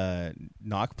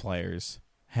knock pliers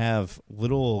have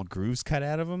little grooves cut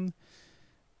out of them,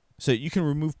 so you can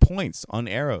remove points on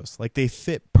arrows. Like, they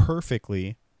fit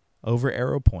perfectly over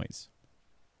arrow points.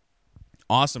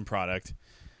 Awesome product.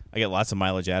 I get lots of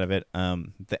mileage out of it.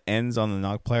 The ends on the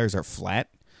knock pliers are flat,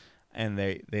 and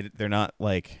they're not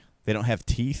like, they don't have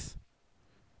teeth,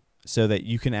 so that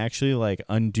you can actually like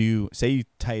undo. Say you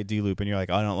tie a D loop and you're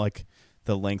like, oh, I don't like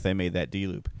the length I made that D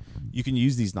loop. You can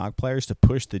use these knock pliers to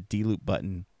push the D loop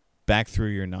button back through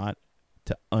your knot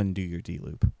to undo your D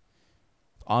loop.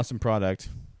 Awesome product.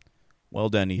 Well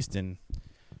done, Easton.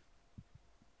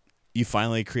 You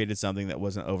finally created something that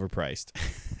wasn't overpriced.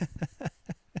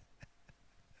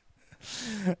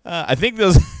 I think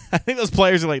those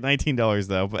pliers are like $19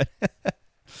 though, but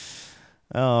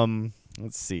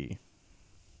let's see.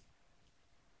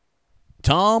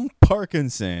 Tom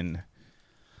Parkinson.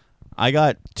 I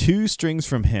got 2 strings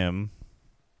from him,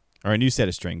 or a new set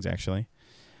of strings actually.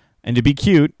 And to be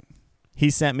cute, he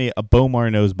sent me a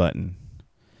Bomar nose button.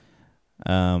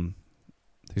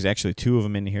 There's actually 2 of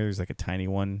them in here. There's like a tiny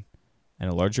one and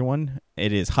a larger one.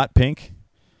 It is hot pink.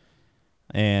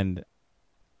 And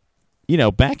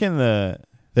back in the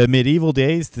medieval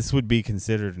days, this would be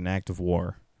considered an act of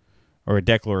war or a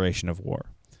declaration of war.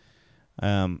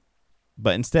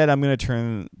 But instead, I'm going to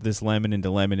turn this lemon into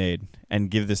lemonade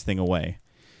and give this thing away.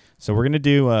 So we're going to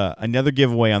do another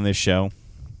giveaway on this show.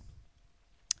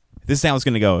 This is how it's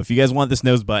going to go. If you guys want this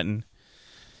nose button,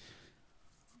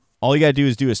 all you got to do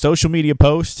is do a social media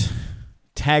post,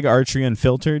 tag Archery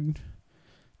Unfiltered,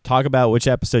 talk about which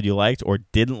episode you liked or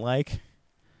didn't like,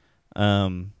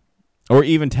 or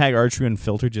even tag Archery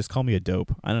Unfiltered. Just call me a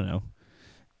dope. I don't know.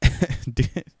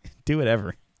 Do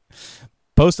whatever.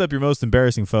 Post up your most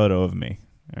embarrassing photo of me,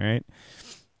 all right?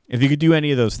 If you could do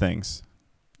any of those things,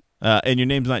 and your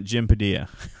name's not Jim Padilla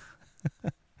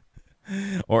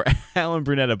or Alan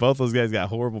Brunetta, both those guys got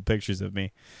horrible pictures of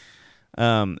me.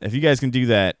 If you guys can do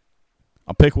that,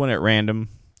 I'll pick one at random,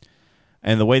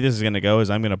 and the way this is going to go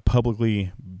is I'm going to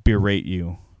publicly berate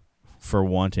you for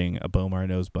wanting a Bomar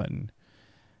nose button.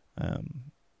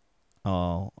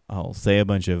 I'll say a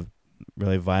bunch of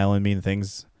really vile and mean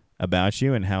things about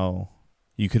you and how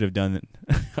you could have done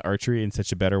archery in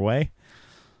such a better way.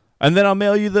 And then I'll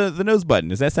mail you the nose button.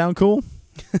 Does that sound cool?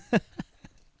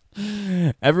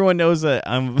 Everyone knows that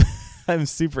I'm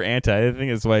super anti. I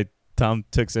think that's why Tom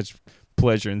took such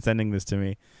pleasure in sending this to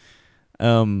me.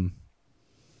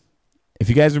 If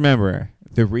you guys remember,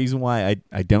 the reason why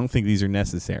I don't think these are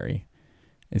necessary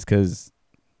is because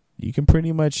you can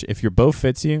pretty much, if your bow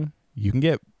fits you, you can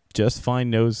get just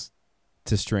fine nose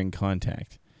to string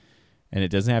contact. And it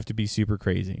doesn't have to be super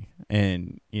crazy.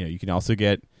 And, you can also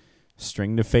get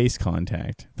string to face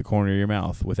contact, the corner of your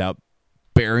mouth, without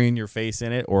burying your face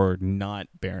in it or not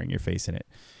burying your face in it.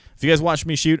 If you guys watch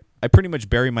me shoot, I pretty much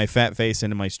bury my fat face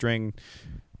into my string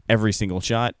every single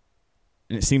shot.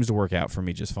 And it seems to work out for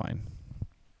me just fine.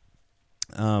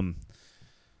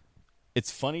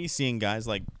 It's funny seeing guys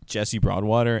like Jesse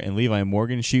Broadwater and Levi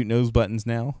Morgan shoot nose buttons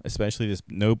now, especially this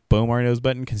Bomar nose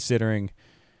button, considering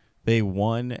they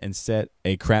won and set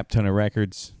a crap ton of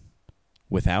records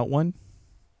without one.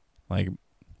 Like,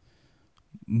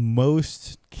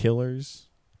 most killers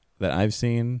that I've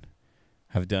seen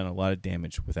have done a lot of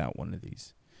damage without one of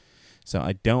these. So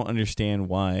I don't understand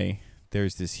why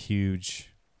there's this huge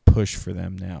push for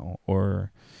them now.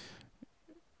 Or,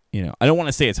 I don't want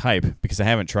to say it's hype because I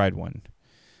haven't tried one.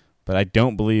 But I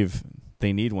don't believe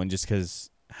they need one just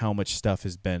because how much success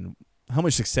has been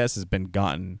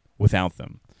gotten without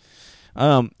them.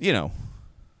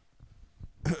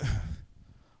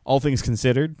 All things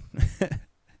considered,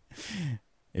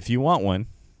 if you want one,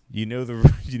 you know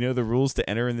the rules to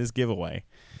enter in this giveaway.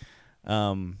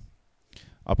 I'll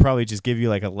probably just give you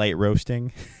like a light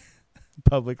roasting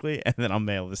publicly, and then I'll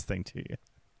mail this thing to you.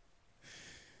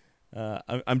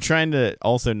 I'm trying to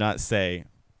also not say,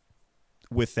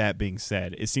 with that being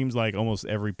said, it seems like almost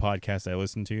every podcast I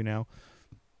listen to now,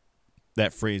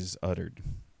 that phrase is uttered.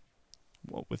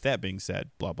 well, with that being said,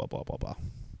 blah, blah, blah, blah, blah.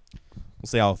 We'll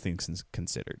say all things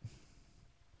considered.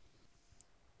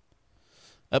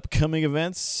 Upcoming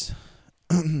events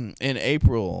in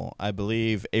April, I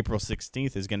believe April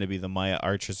 16th is going to be the Maya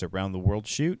Archers Around the World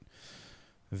shoot.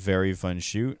 Very fun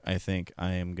shoot. I think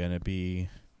I am going to be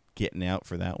getting out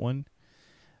for that one.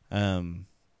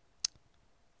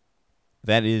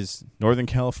 That is Northern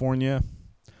California.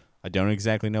 I don't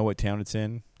exactly know what town it's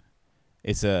in.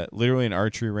 It's literally an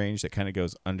archery range that kind of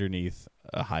goes underneath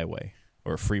a highway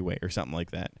or a freeway or something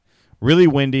like that. Really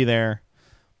windy there,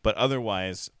 but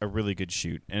otherwise a really good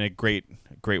shoot and a great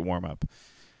warm-up.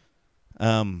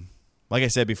 Like I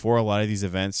said before, a lot of these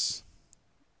events,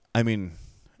 I mean,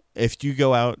 if you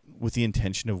go out with the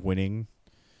intention of winning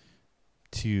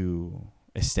to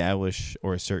establish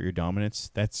or assert your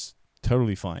dominance, that's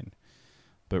totally fine.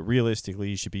 But realistically,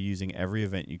 you should be using every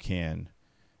event you can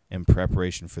in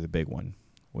preparation for the big one,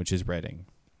 which is Reading.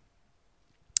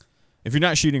 If you're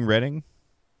not shooting Reading,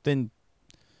 then,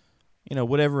 you know,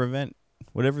 whatever event,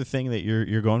 whatever thing that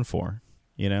you're going for,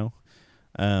 you know.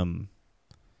 And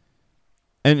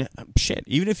shit,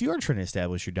 even if you are trying to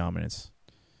establish your dominance,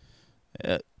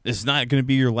 it's not going to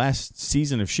be your last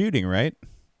season of shooting, right?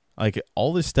 Like,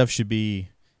 all this stuff should be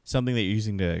something that you're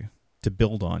using to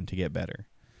build on to get better.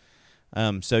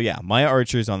 So yeah, Maya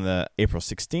Archers on the April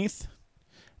 16th.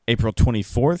 April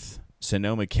 24th,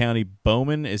 Sonoma County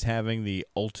Bowman is having the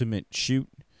ultimate shoot.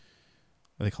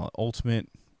 What do they call it? Ultimate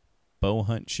bow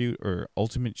hunt shoot or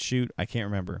ultimate shoot? I can't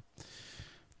remember.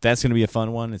 That's going to be a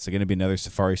fun one. It's going to be another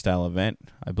safari-style event.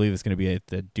 I believe it's going to be at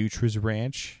the Dutra's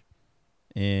Ranch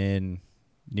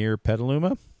near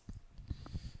Petaluma.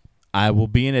 I will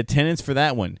be in attendance for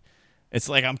that one. It's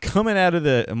like I'm coming out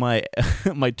of my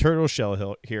my turtle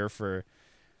shell here for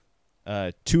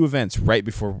 2 events right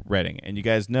before Reading. And you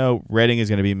guys know Reading is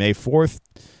going to be May 4th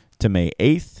to May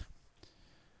 8th.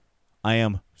 I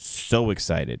am so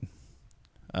excited.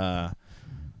 I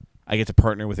get to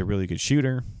partner with a really good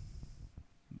shooter,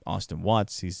 Austin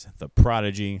Watts. He's the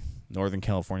prodigy, Northern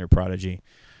California prodigy.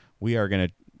 We are going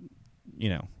to,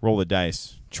 roll the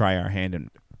dice, try our hand, and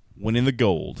win in the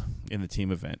gold in the team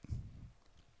event.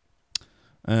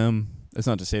 That's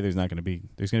not to say there's going to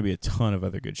be a ton of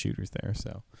other good shooters there,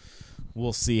 so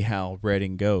we'll see how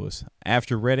Reading goes.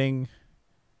 After Reading,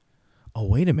 oh,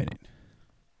 wait a minute.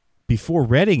 Before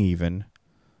Reading even,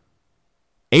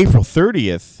 April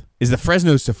 30th is the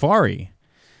Fresno Safari,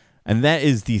 and that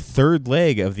is the third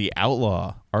leg of the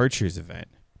Outlaw Archers event.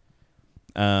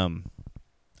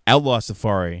 Outlaw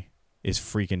Safari is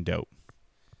freaking dope.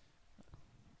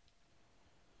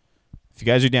 If you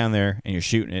guys are down there and you're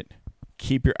shooting it,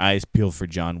 keep your eyes peeled for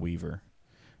John Weaver.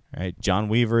 All right, John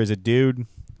Weaver is a dude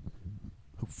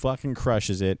who fucking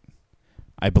crushes it.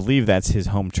 I believe that's his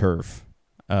home turf.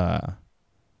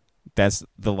 That's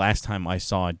the last time I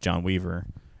saw John Weaver,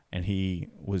 and he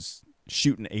was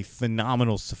shooting a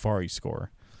phenomenal safari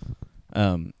score.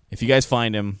 If you guys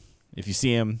find him, if you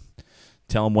see him,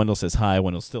 tell him Wendell says hi.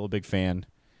 Wendell's still a big fan.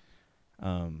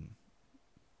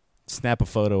 Snap a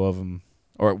photo of him,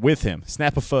 or with him.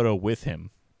 Snap a photo with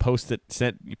him. Post it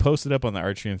up on the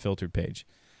Archery Unfiltered page.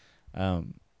 I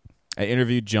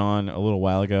interviewed John a little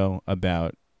while ago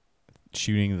about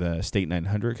shooting the State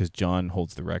 900 because John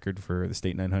holds the record for the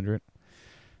State 900.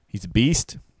 He's a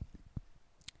beast,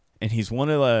 and he's one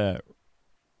of the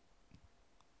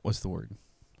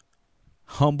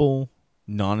humble,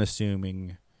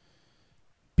 non-assuming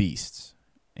beasts.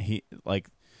 He like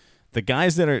the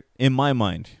guys that are in my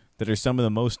mind that are some of the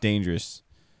most dangerous,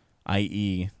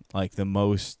 i.e., like the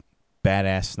most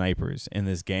badass snipers in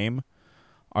this game,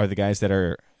 are the guys that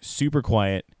are super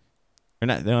quiet. Or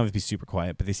not, they don't have to be super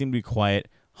quiet, but they seem to be quiet,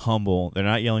 humble. They're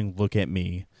not yelling, "Look at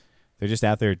me." They're just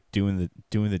out there doing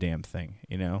the damn thing,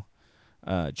 you know.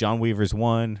 John Weaver's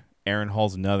one, Aaron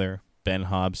Hall's another, Ben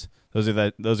Hobbs. Those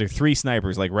are 3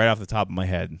 snipers, like right off the top of my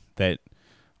head, that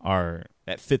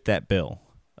fit that bill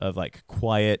of like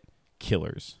quiet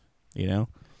killers, you know.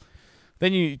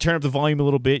 Then you turn up the volume a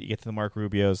little bit. You get to the Mark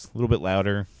Rubios, a little bit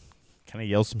louder. Kind of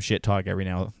yell some shit talk every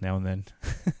now and then.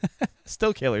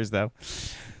 Still killers, though.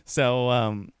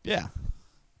 So, yeah.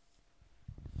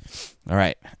 All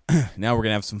right. Now we're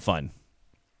going to have some fun.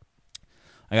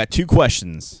 I got 2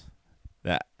 questions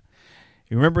that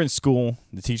you remember in school,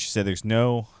 the teacher said there's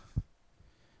no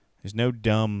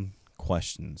dumb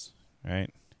questions,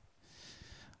 right?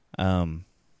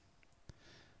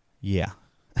 Yeah.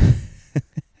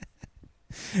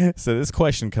 So this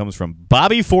question comes from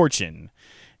Bobby Fortune.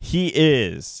 He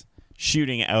is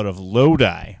shooting out of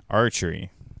Lodi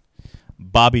Archery.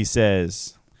 Bobby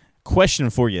says, question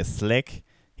for you, Slick.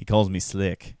 He calls me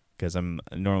Slick because I'm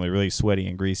normally really sweaty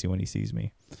and greasy when he sees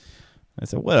me. I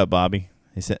said, "What up, Bobby?"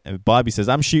 Bobby says,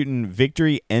 "I'm shooting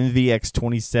Victory NVX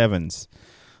 27s.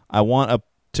 I want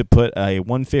to put a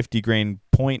 150 grain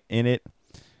point in it.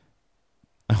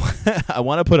 I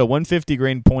want to put a 150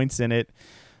 grain points in it,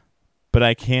 but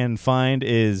I can find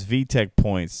is VTech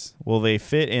points. Will they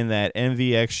fit in that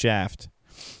NVX shaft?"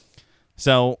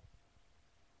 So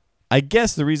I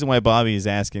guess the reason why Bobby is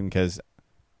asking, because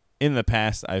in the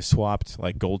past I've swapped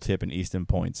like gold tip and Easton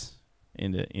points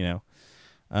into,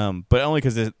 but only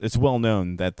because it's well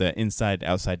known that the inside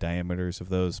outside diameters of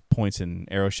those points and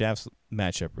arrow shafts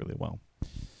match up really well.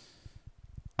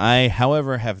 I,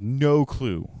 however, have no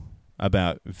clue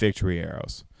about Victory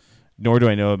arrows, nor do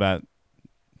I know about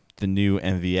the new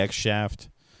NVX shaft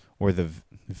or the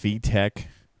VTech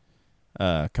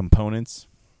components.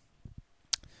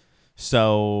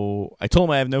 So I told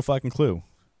him I have no fucking clue.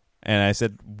 And I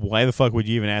said, why the fuck would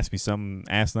you even ask me some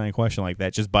asinine question like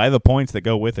that? Just buy the points that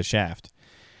go with a shaft.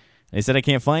 And he said, I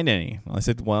can't find any. Well, I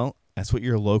said, well, that's what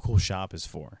your local shop is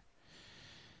for.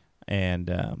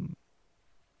 And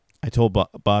I told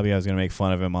Bobby I was going to make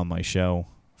fun of him on my show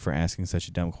for asking such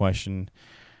a dumb question.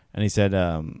 And he said,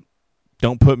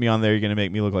 don't put me on there. You're going to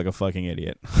make me look like a fucking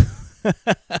idiot.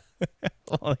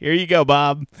 Well, here you go,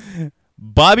 Bob.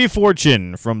 Bobby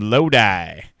Fortune from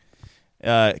Lodi.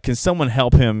 Can someone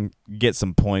help him get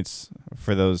some points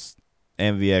for those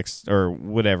MVX or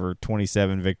whatever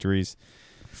 27 victories?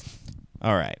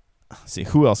 All right. Let's see,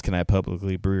 who else can I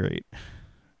publicly berate?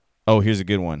 Oh, here's a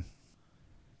good one.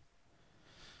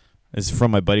 This is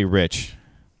from my buddy Rich.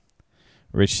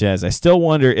 Rich says, I still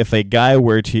wonder if a guy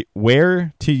were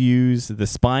to use the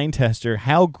spine tester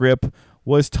Hal Grip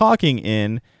was talking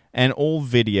in an old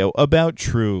video about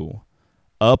True.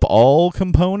 Up all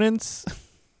components?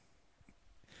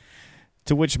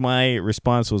 To which my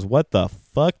response was, what the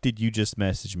fuck did you just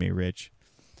message me, Rich?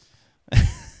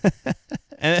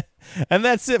 and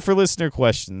that's it for listener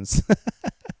questions.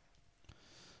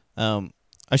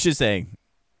 I should say,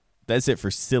 that's it for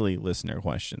silly listener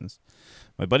questions.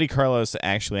 My buddy Carlos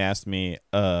actually asked me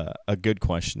a good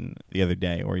question the other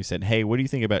day, where he said, hey, what do you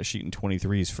think about shooting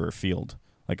 23s for a field,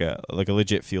 like a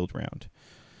legit field round?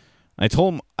 And I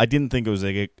told him I didn't think it was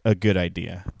a good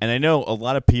idea. And I know a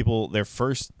lot of people, their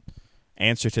first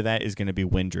answer to that is going to be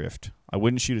wind drift. I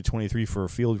wouldn't shoot a 23 for a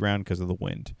field round because of the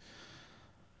wind.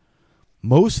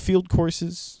 Most field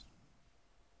courses,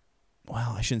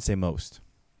 well, I shouldn't say most.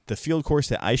 The field course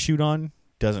that I shoot on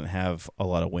doesn't have a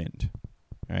lot of wind,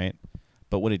 right?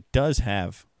 But what it does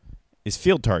have is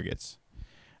field targets.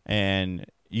 And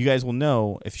you guys will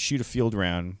know if you shoot a field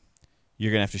round,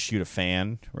 you're going to have to shoot a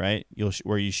fan, right?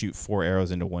 Where you shoot 4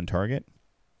 arrows into one target.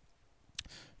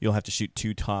 You'll have to shoot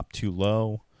 2 top, 2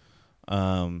 low.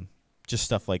 Just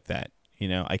stuff like that.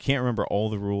 I can't remember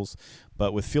all the rules,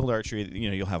 but with field archery,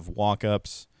 you'll have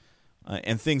walk-ups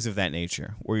and things of that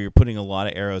nature where you're putting a lot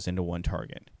of arrows into one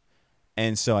target.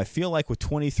 And so I feel like with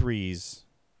 23s,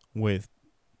 with,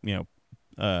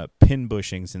 pin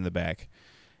bushings in the back,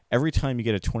 every time you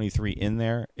get a 23 in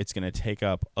there, it's going to take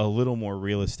up a little more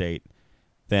real estate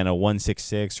than a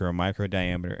 166 or a micro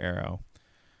diameter arrow.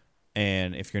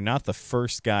 And if you're not the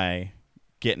first guy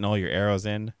getting all your arrows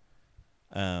in,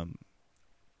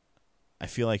 I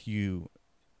feel like you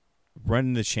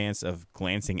run the chance of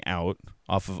glancing out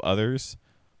off of others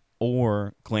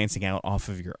or glancing out off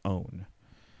of your own,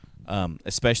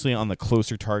 especially on the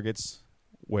closer targets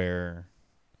where,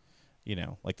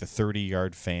 like the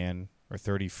 30-yard fan or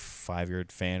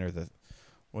 35-yard fan or the,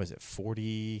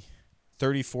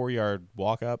 34-yard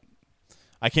walk-up.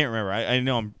 I can't remember. I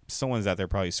know someone's out there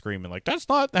probably screaming like, that's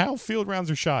not how field rounds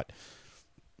are shot.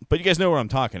 But you guys know what I'm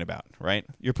talking about, right?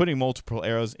 You're putting multiple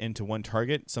arrows into one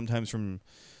target. Sometimes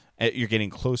you're getting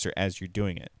closer as you're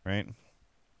doing it, right?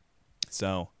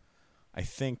 So I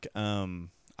think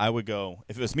I would go,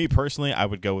 if it was me personally, I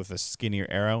would go with a skinnier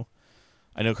arrow.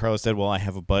 I know Carlos said, well, I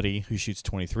have a buddy who shoots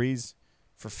 23s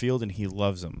for field, and he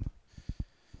loves them.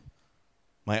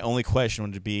 My only question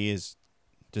would be is,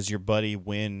 does your buddy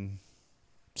win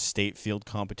state field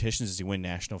competitions? Does he win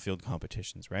national field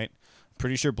competitions, right? I'm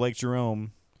pretty sure Blake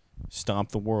Jerome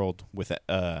stomped the world with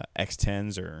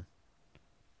X10s, or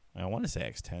I want to say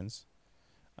X10s,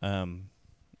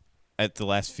 at the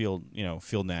last field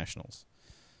nationals.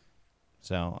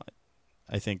 So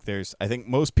I think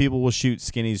most people will shoot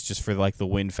skinnies just for like the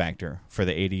wind factor for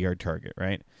the 80-yard target,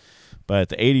 right? But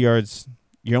the 80 yards,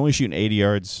 you're only shooting 80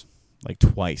 yards like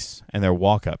twice, and they're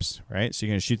walk-ups, right? So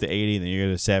you're going to shoot the 80, and then you're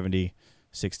going to 70,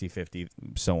 60, 50,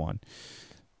 so on.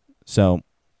 So,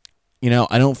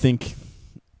 I don't think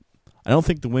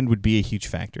the wind would be a huge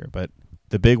factor, but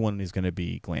the big one is going to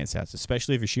be glance outs,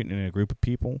 especially if you're shooting in a group of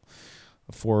people,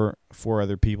 four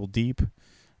other people deep.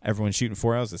 Everyone's shooting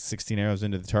 4 arrows. That's 16 arrows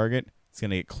into the target. It's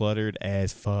going to get cluttered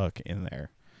as fuck in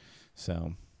there.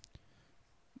 So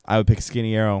I would pick a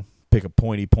skinny arrow, pick a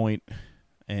pointy point,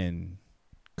 and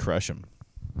crush them.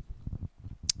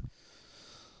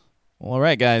 Well, all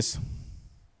right, guys.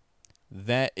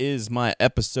 That is my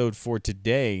episode for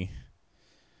today.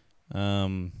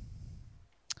 Thank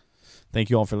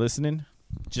you all for listening.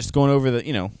 Just going over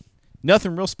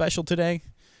nothing real special today.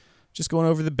 Just going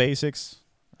over the basics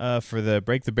for the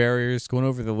Break the Barriers, going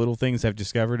over the little things I've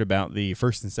discovered about the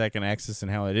first and second axis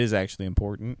and how it is actually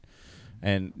important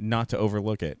and not to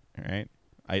overlook it, all right?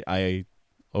 I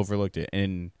overlooked it.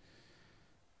 And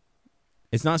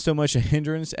it's not so much a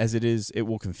hindrance as it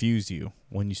will confuse you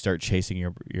when you start chasing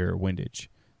your windage,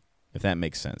 if that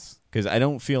makes sense. Because I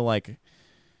don't feel like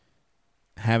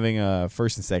having a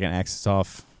first and second axis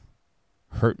off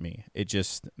hurt me. It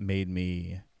just made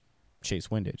me chase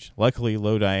windage. Luckily,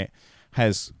 Lodi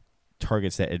has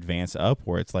targets that advance up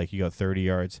where it's like you go 30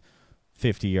 yards,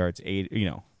 50 yards, 30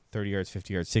 yards,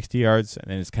 50 yards, 60 yards,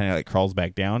 and then it's kind of like crawls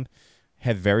back down.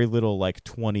 Had very little like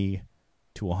 20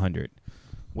 to 100,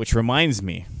 which reminds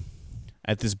me,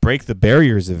 at this Break the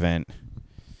Barriers event,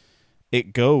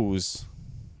 it goes,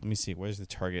 let me see, where's the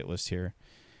target list here?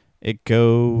 It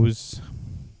goes,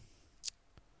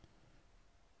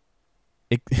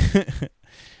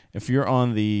 if you're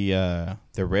on the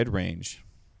red range,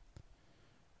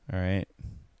 all right,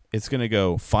 it's going to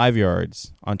go 5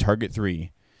 yards on target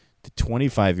 3 to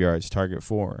 25 yards, target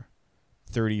 4,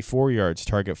 34 yards,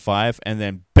 target 5, and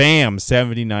then bam,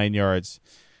 79 yards,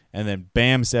 and then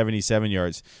bam, 77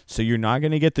 yards. So you're not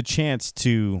going to get the chance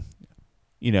to,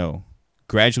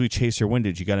 gradually chase your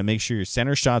windage. You got to make sure your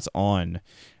center shot's on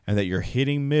and that you're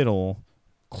hitting middle,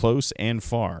 close, and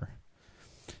far.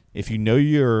 If you know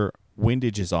your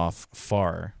windage is off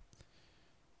far,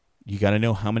 you got to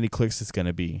know how many clicks it's going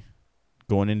to be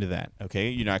going into that, okay?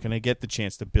 You're not going to get the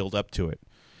chance to build up to it.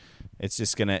 It's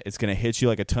just going to hit you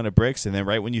like a ton of bricks, and then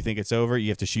right when you think it's over, you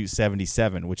have to shoot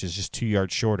 77, which is just 2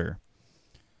 yards shorter.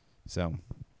 So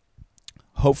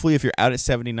hopefully if you're out at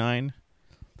 79,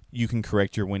 you can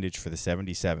correct your windage for the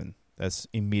 77. That's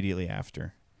immediately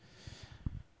after.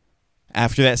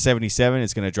 After that 77,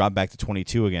 it's going to drop back to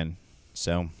 22 again.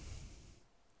 So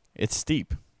it's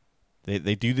steep.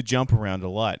 They do the jump around a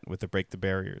lot with the Break the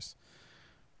Barriers.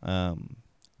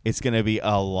 It's going to be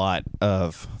a lot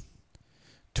of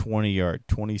 20 yard,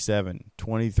 27,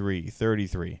 23,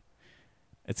 33.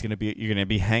 You're going to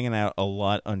be hanging out a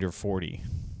lot under 40.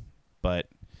 But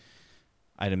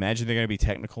I'd imagine they're going to be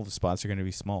technical. The spots are going to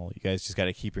be small. You guys just got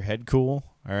to keep your head cool,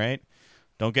 all right?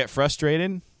 Don't get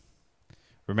frustrated.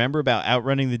 Remember about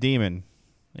outrunning the demon.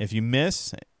 If you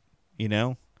miss,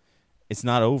 it's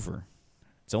not over.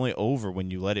 It's only over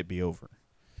when you let it be over.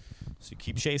 So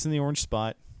keep chasing the orange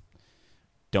spot.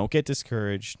 Don't get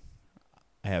discouraged.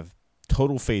 I have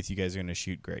total faith you guys are going to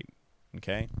shoot great,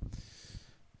 okay?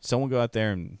 Someone go out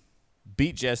there and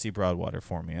beat Jesse Broadwater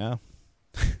for me, huh?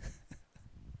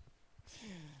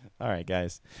 All right,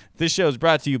 guys. This show is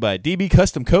brought to you by DB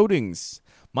Custom Coatings.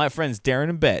 My friends Darren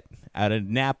and Bet out of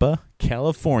Napa,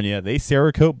 California. They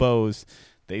Cerakote bows.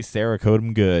 They Cerakote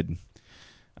them good.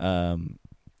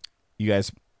 You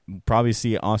guys probably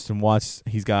see Austin Watts.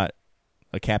 He's got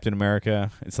a Captain America.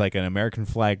 It's like an American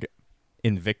flag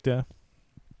Invicta.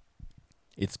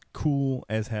 It's cool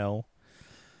as hell.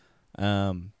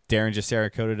 Darren just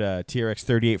Cerakoted a TRX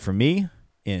 38 for me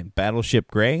in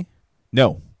Battleship Gray.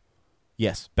 No.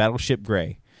 Yes, Battleship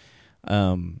Gray.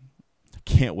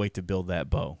 Can't wait to build that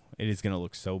bow. It is going to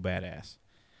look so badass.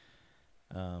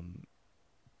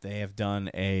 They have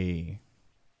done a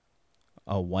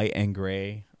white and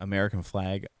gray American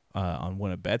flag on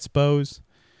one of Bet's bows.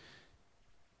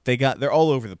 They're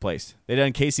all over the place. They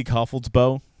done Casey Kaufhold's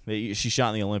bow. She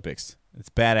shot in the Olympics. It's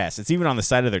badass. It's even on the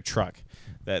side of their truck,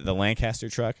 the Lancaster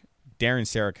truck. Darren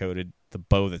Cerakoted the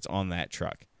bow that's on that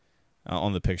truck,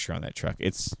 on the picture on that truck.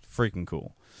 It's freaking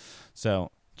cool.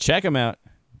 So check them out.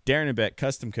 Darren and Bet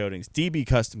Custom Coatings, DB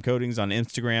Custom Coatings on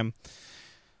Instagram.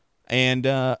 And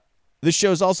this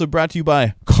show is also brought to you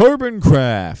by Carbon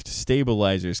Craft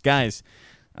Stabilizers. Guys,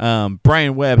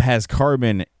 Brian Webb has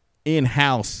Carbon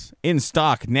in-house, in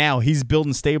stock now. He's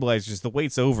building stabilizers. The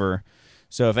wait's over.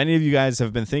 So if any of you guys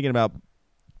have been thinking about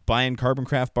buying Carbon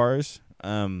Craft bars,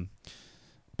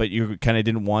 but you kind of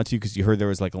didn't want to because you heard there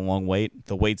was like a long wait,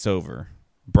 the wait's over.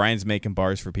 Brian's making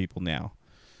bars for people now.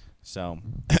 So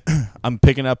I'm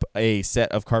picking up a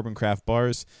set of Carbon Craft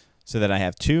bars so that I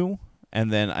have two,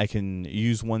 and then I can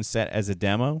use one set as a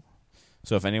demo.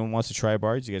 So if anyone wants to try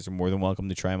bars, you guys are more than welcome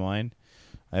to try mine.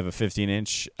 I have a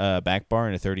 15-inch back bar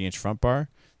and a 30-inch front bar.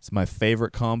 It's my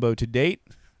favorite combo to date.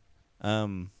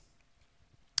 But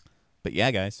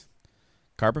yeah, guys,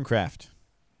 Carbon Craft.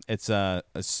 It's a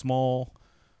small,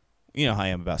 you know how I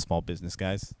am about small business,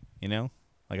 guys. You know,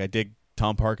 like I dig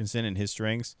Tom Parkinson and his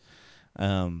strings.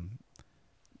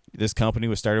 This company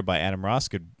was started by Adam Ross,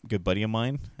 good buddy of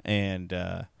mine, and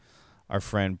our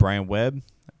friend Brian Webb.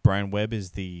 Brian Webb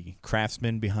is the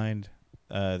craftsman behind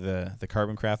the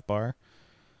Carbon Craft bar.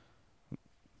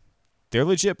 They're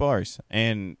legit bars,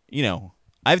 and you know,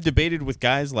 I've debated with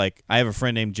guys like I have a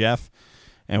friend named Jeff,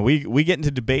 and we get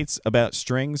into debates about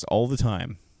strings all the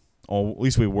time. Or at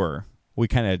least we were. We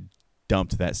kind of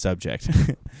dumped that subject.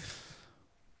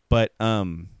 But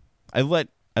I let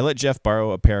Jeff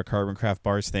borrow a pair of Carbon Craft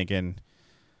bars, thinking,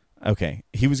 okay,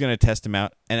 he was going to test them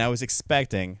out, and I was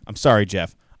expecting. I'm sorry,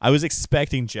 Jeff. I was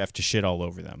expecting Jeff to shit all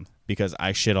over them because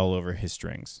I shit all over his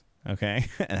strings. Okay,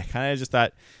 and I kind of just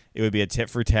thought it would be a tit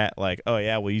for tat, like, oh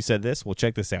yeah, well you said this, well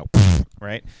check this out,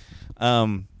 right?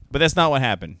 But that's not what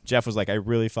happened. Jeff was like, I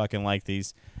really fucking like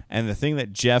these, and the thing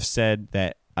that Jeff said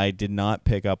that I did not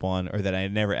pick up on, or that I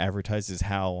had never advertised, is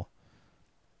how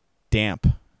damp,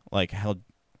 like how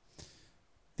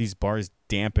these bars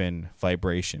dampen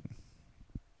vibration.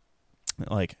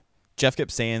 Like Jeff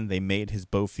kept saying they made his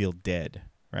bow feel dead,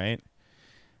 right?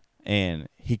 And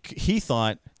he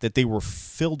thought that they were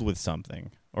filled with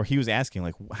something, or he was asking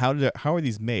like, how are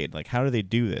these made? Like, how do they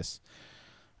do this?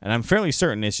 And I'm fairly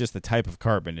certain it's just the type of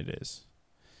carbon it is.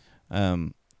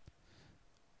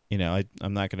 You know,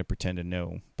 I'm not going to pretend to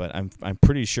know, but I'm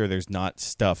pretty sure there's not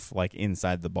stuff like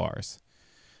inside the bars.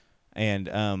 And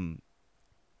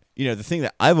you know, the thing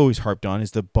that I've always harped on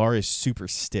is the bar is super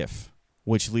stiff,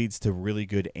 which leads to really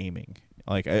good aiming.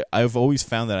 Like I've always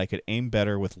found that I could aim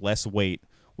better with less weight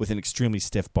with an extremely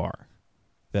stiff bar.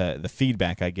 The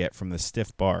feedback I get from the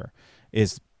stiff bar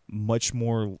is much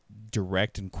more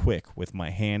direct and quick with my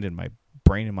hand and my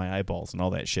brain and my eyeballs and all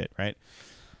that shit, right?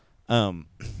 And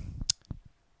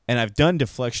I've done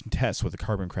deflection tests with the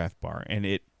Carbon Craft bar, and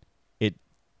it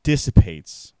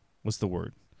dissipates. What's the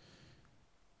word?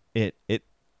 It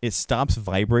stops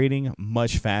vibrating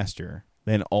much faster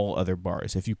than all other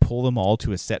bars. If you pull them all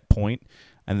to a set point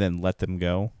and then let them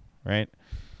go, right?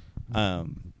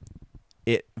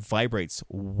 It vibrates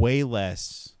way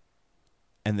less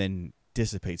and then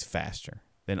dissipates faster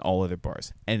than all other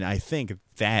bars. And I think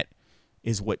that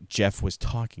is what Jeff was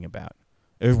talking about,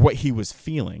 or what he was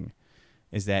feeling,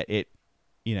 is that it,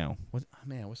 you know, what's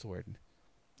the word?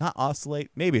 Not oscillate.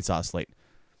 Maybe it's oscillate.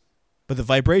 But the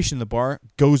vibration in the bar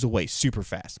goes away super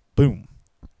fast. Boom.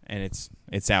 And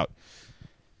it's out.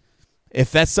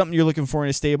 If that's something you're looking for in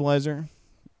a stabilizer,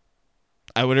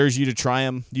 I would urge you to try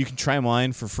them. You can try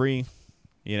mine for free.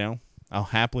 You know, I'll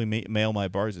happily mail my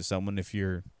bars to someone if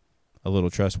you're a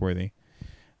little trustworthy.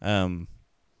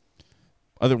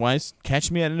 Otherwise,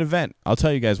 catch me at an event. I'll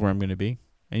tell you guys where I'm going to be,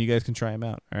 and you guys can try them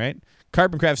out. All right?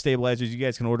 Carbon Craft stabilizers, you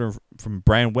guys can order from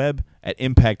Brian Webb at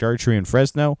Impact Archery in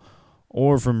Fresno,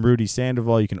 or from Rudy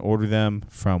Sandoval. You can order them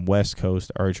from West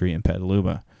Coast Archery in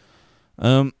Petaluma.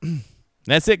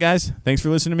 That's it, guys. Thanks for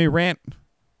listening to me rant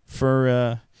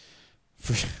for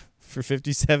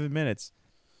 57 minutes.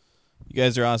 You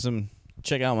guys are awesome.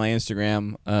 Check out my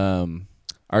Instagram,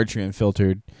 Archery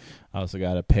Unfiltered. I also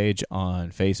got a page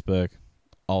on Facebook,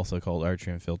 also called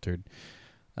Archery Unfiltered.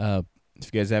 If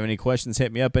you guys have any questions,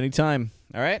 hit me up anytime.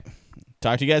 All right?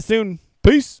 Talk to you guys soon.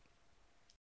 Peace.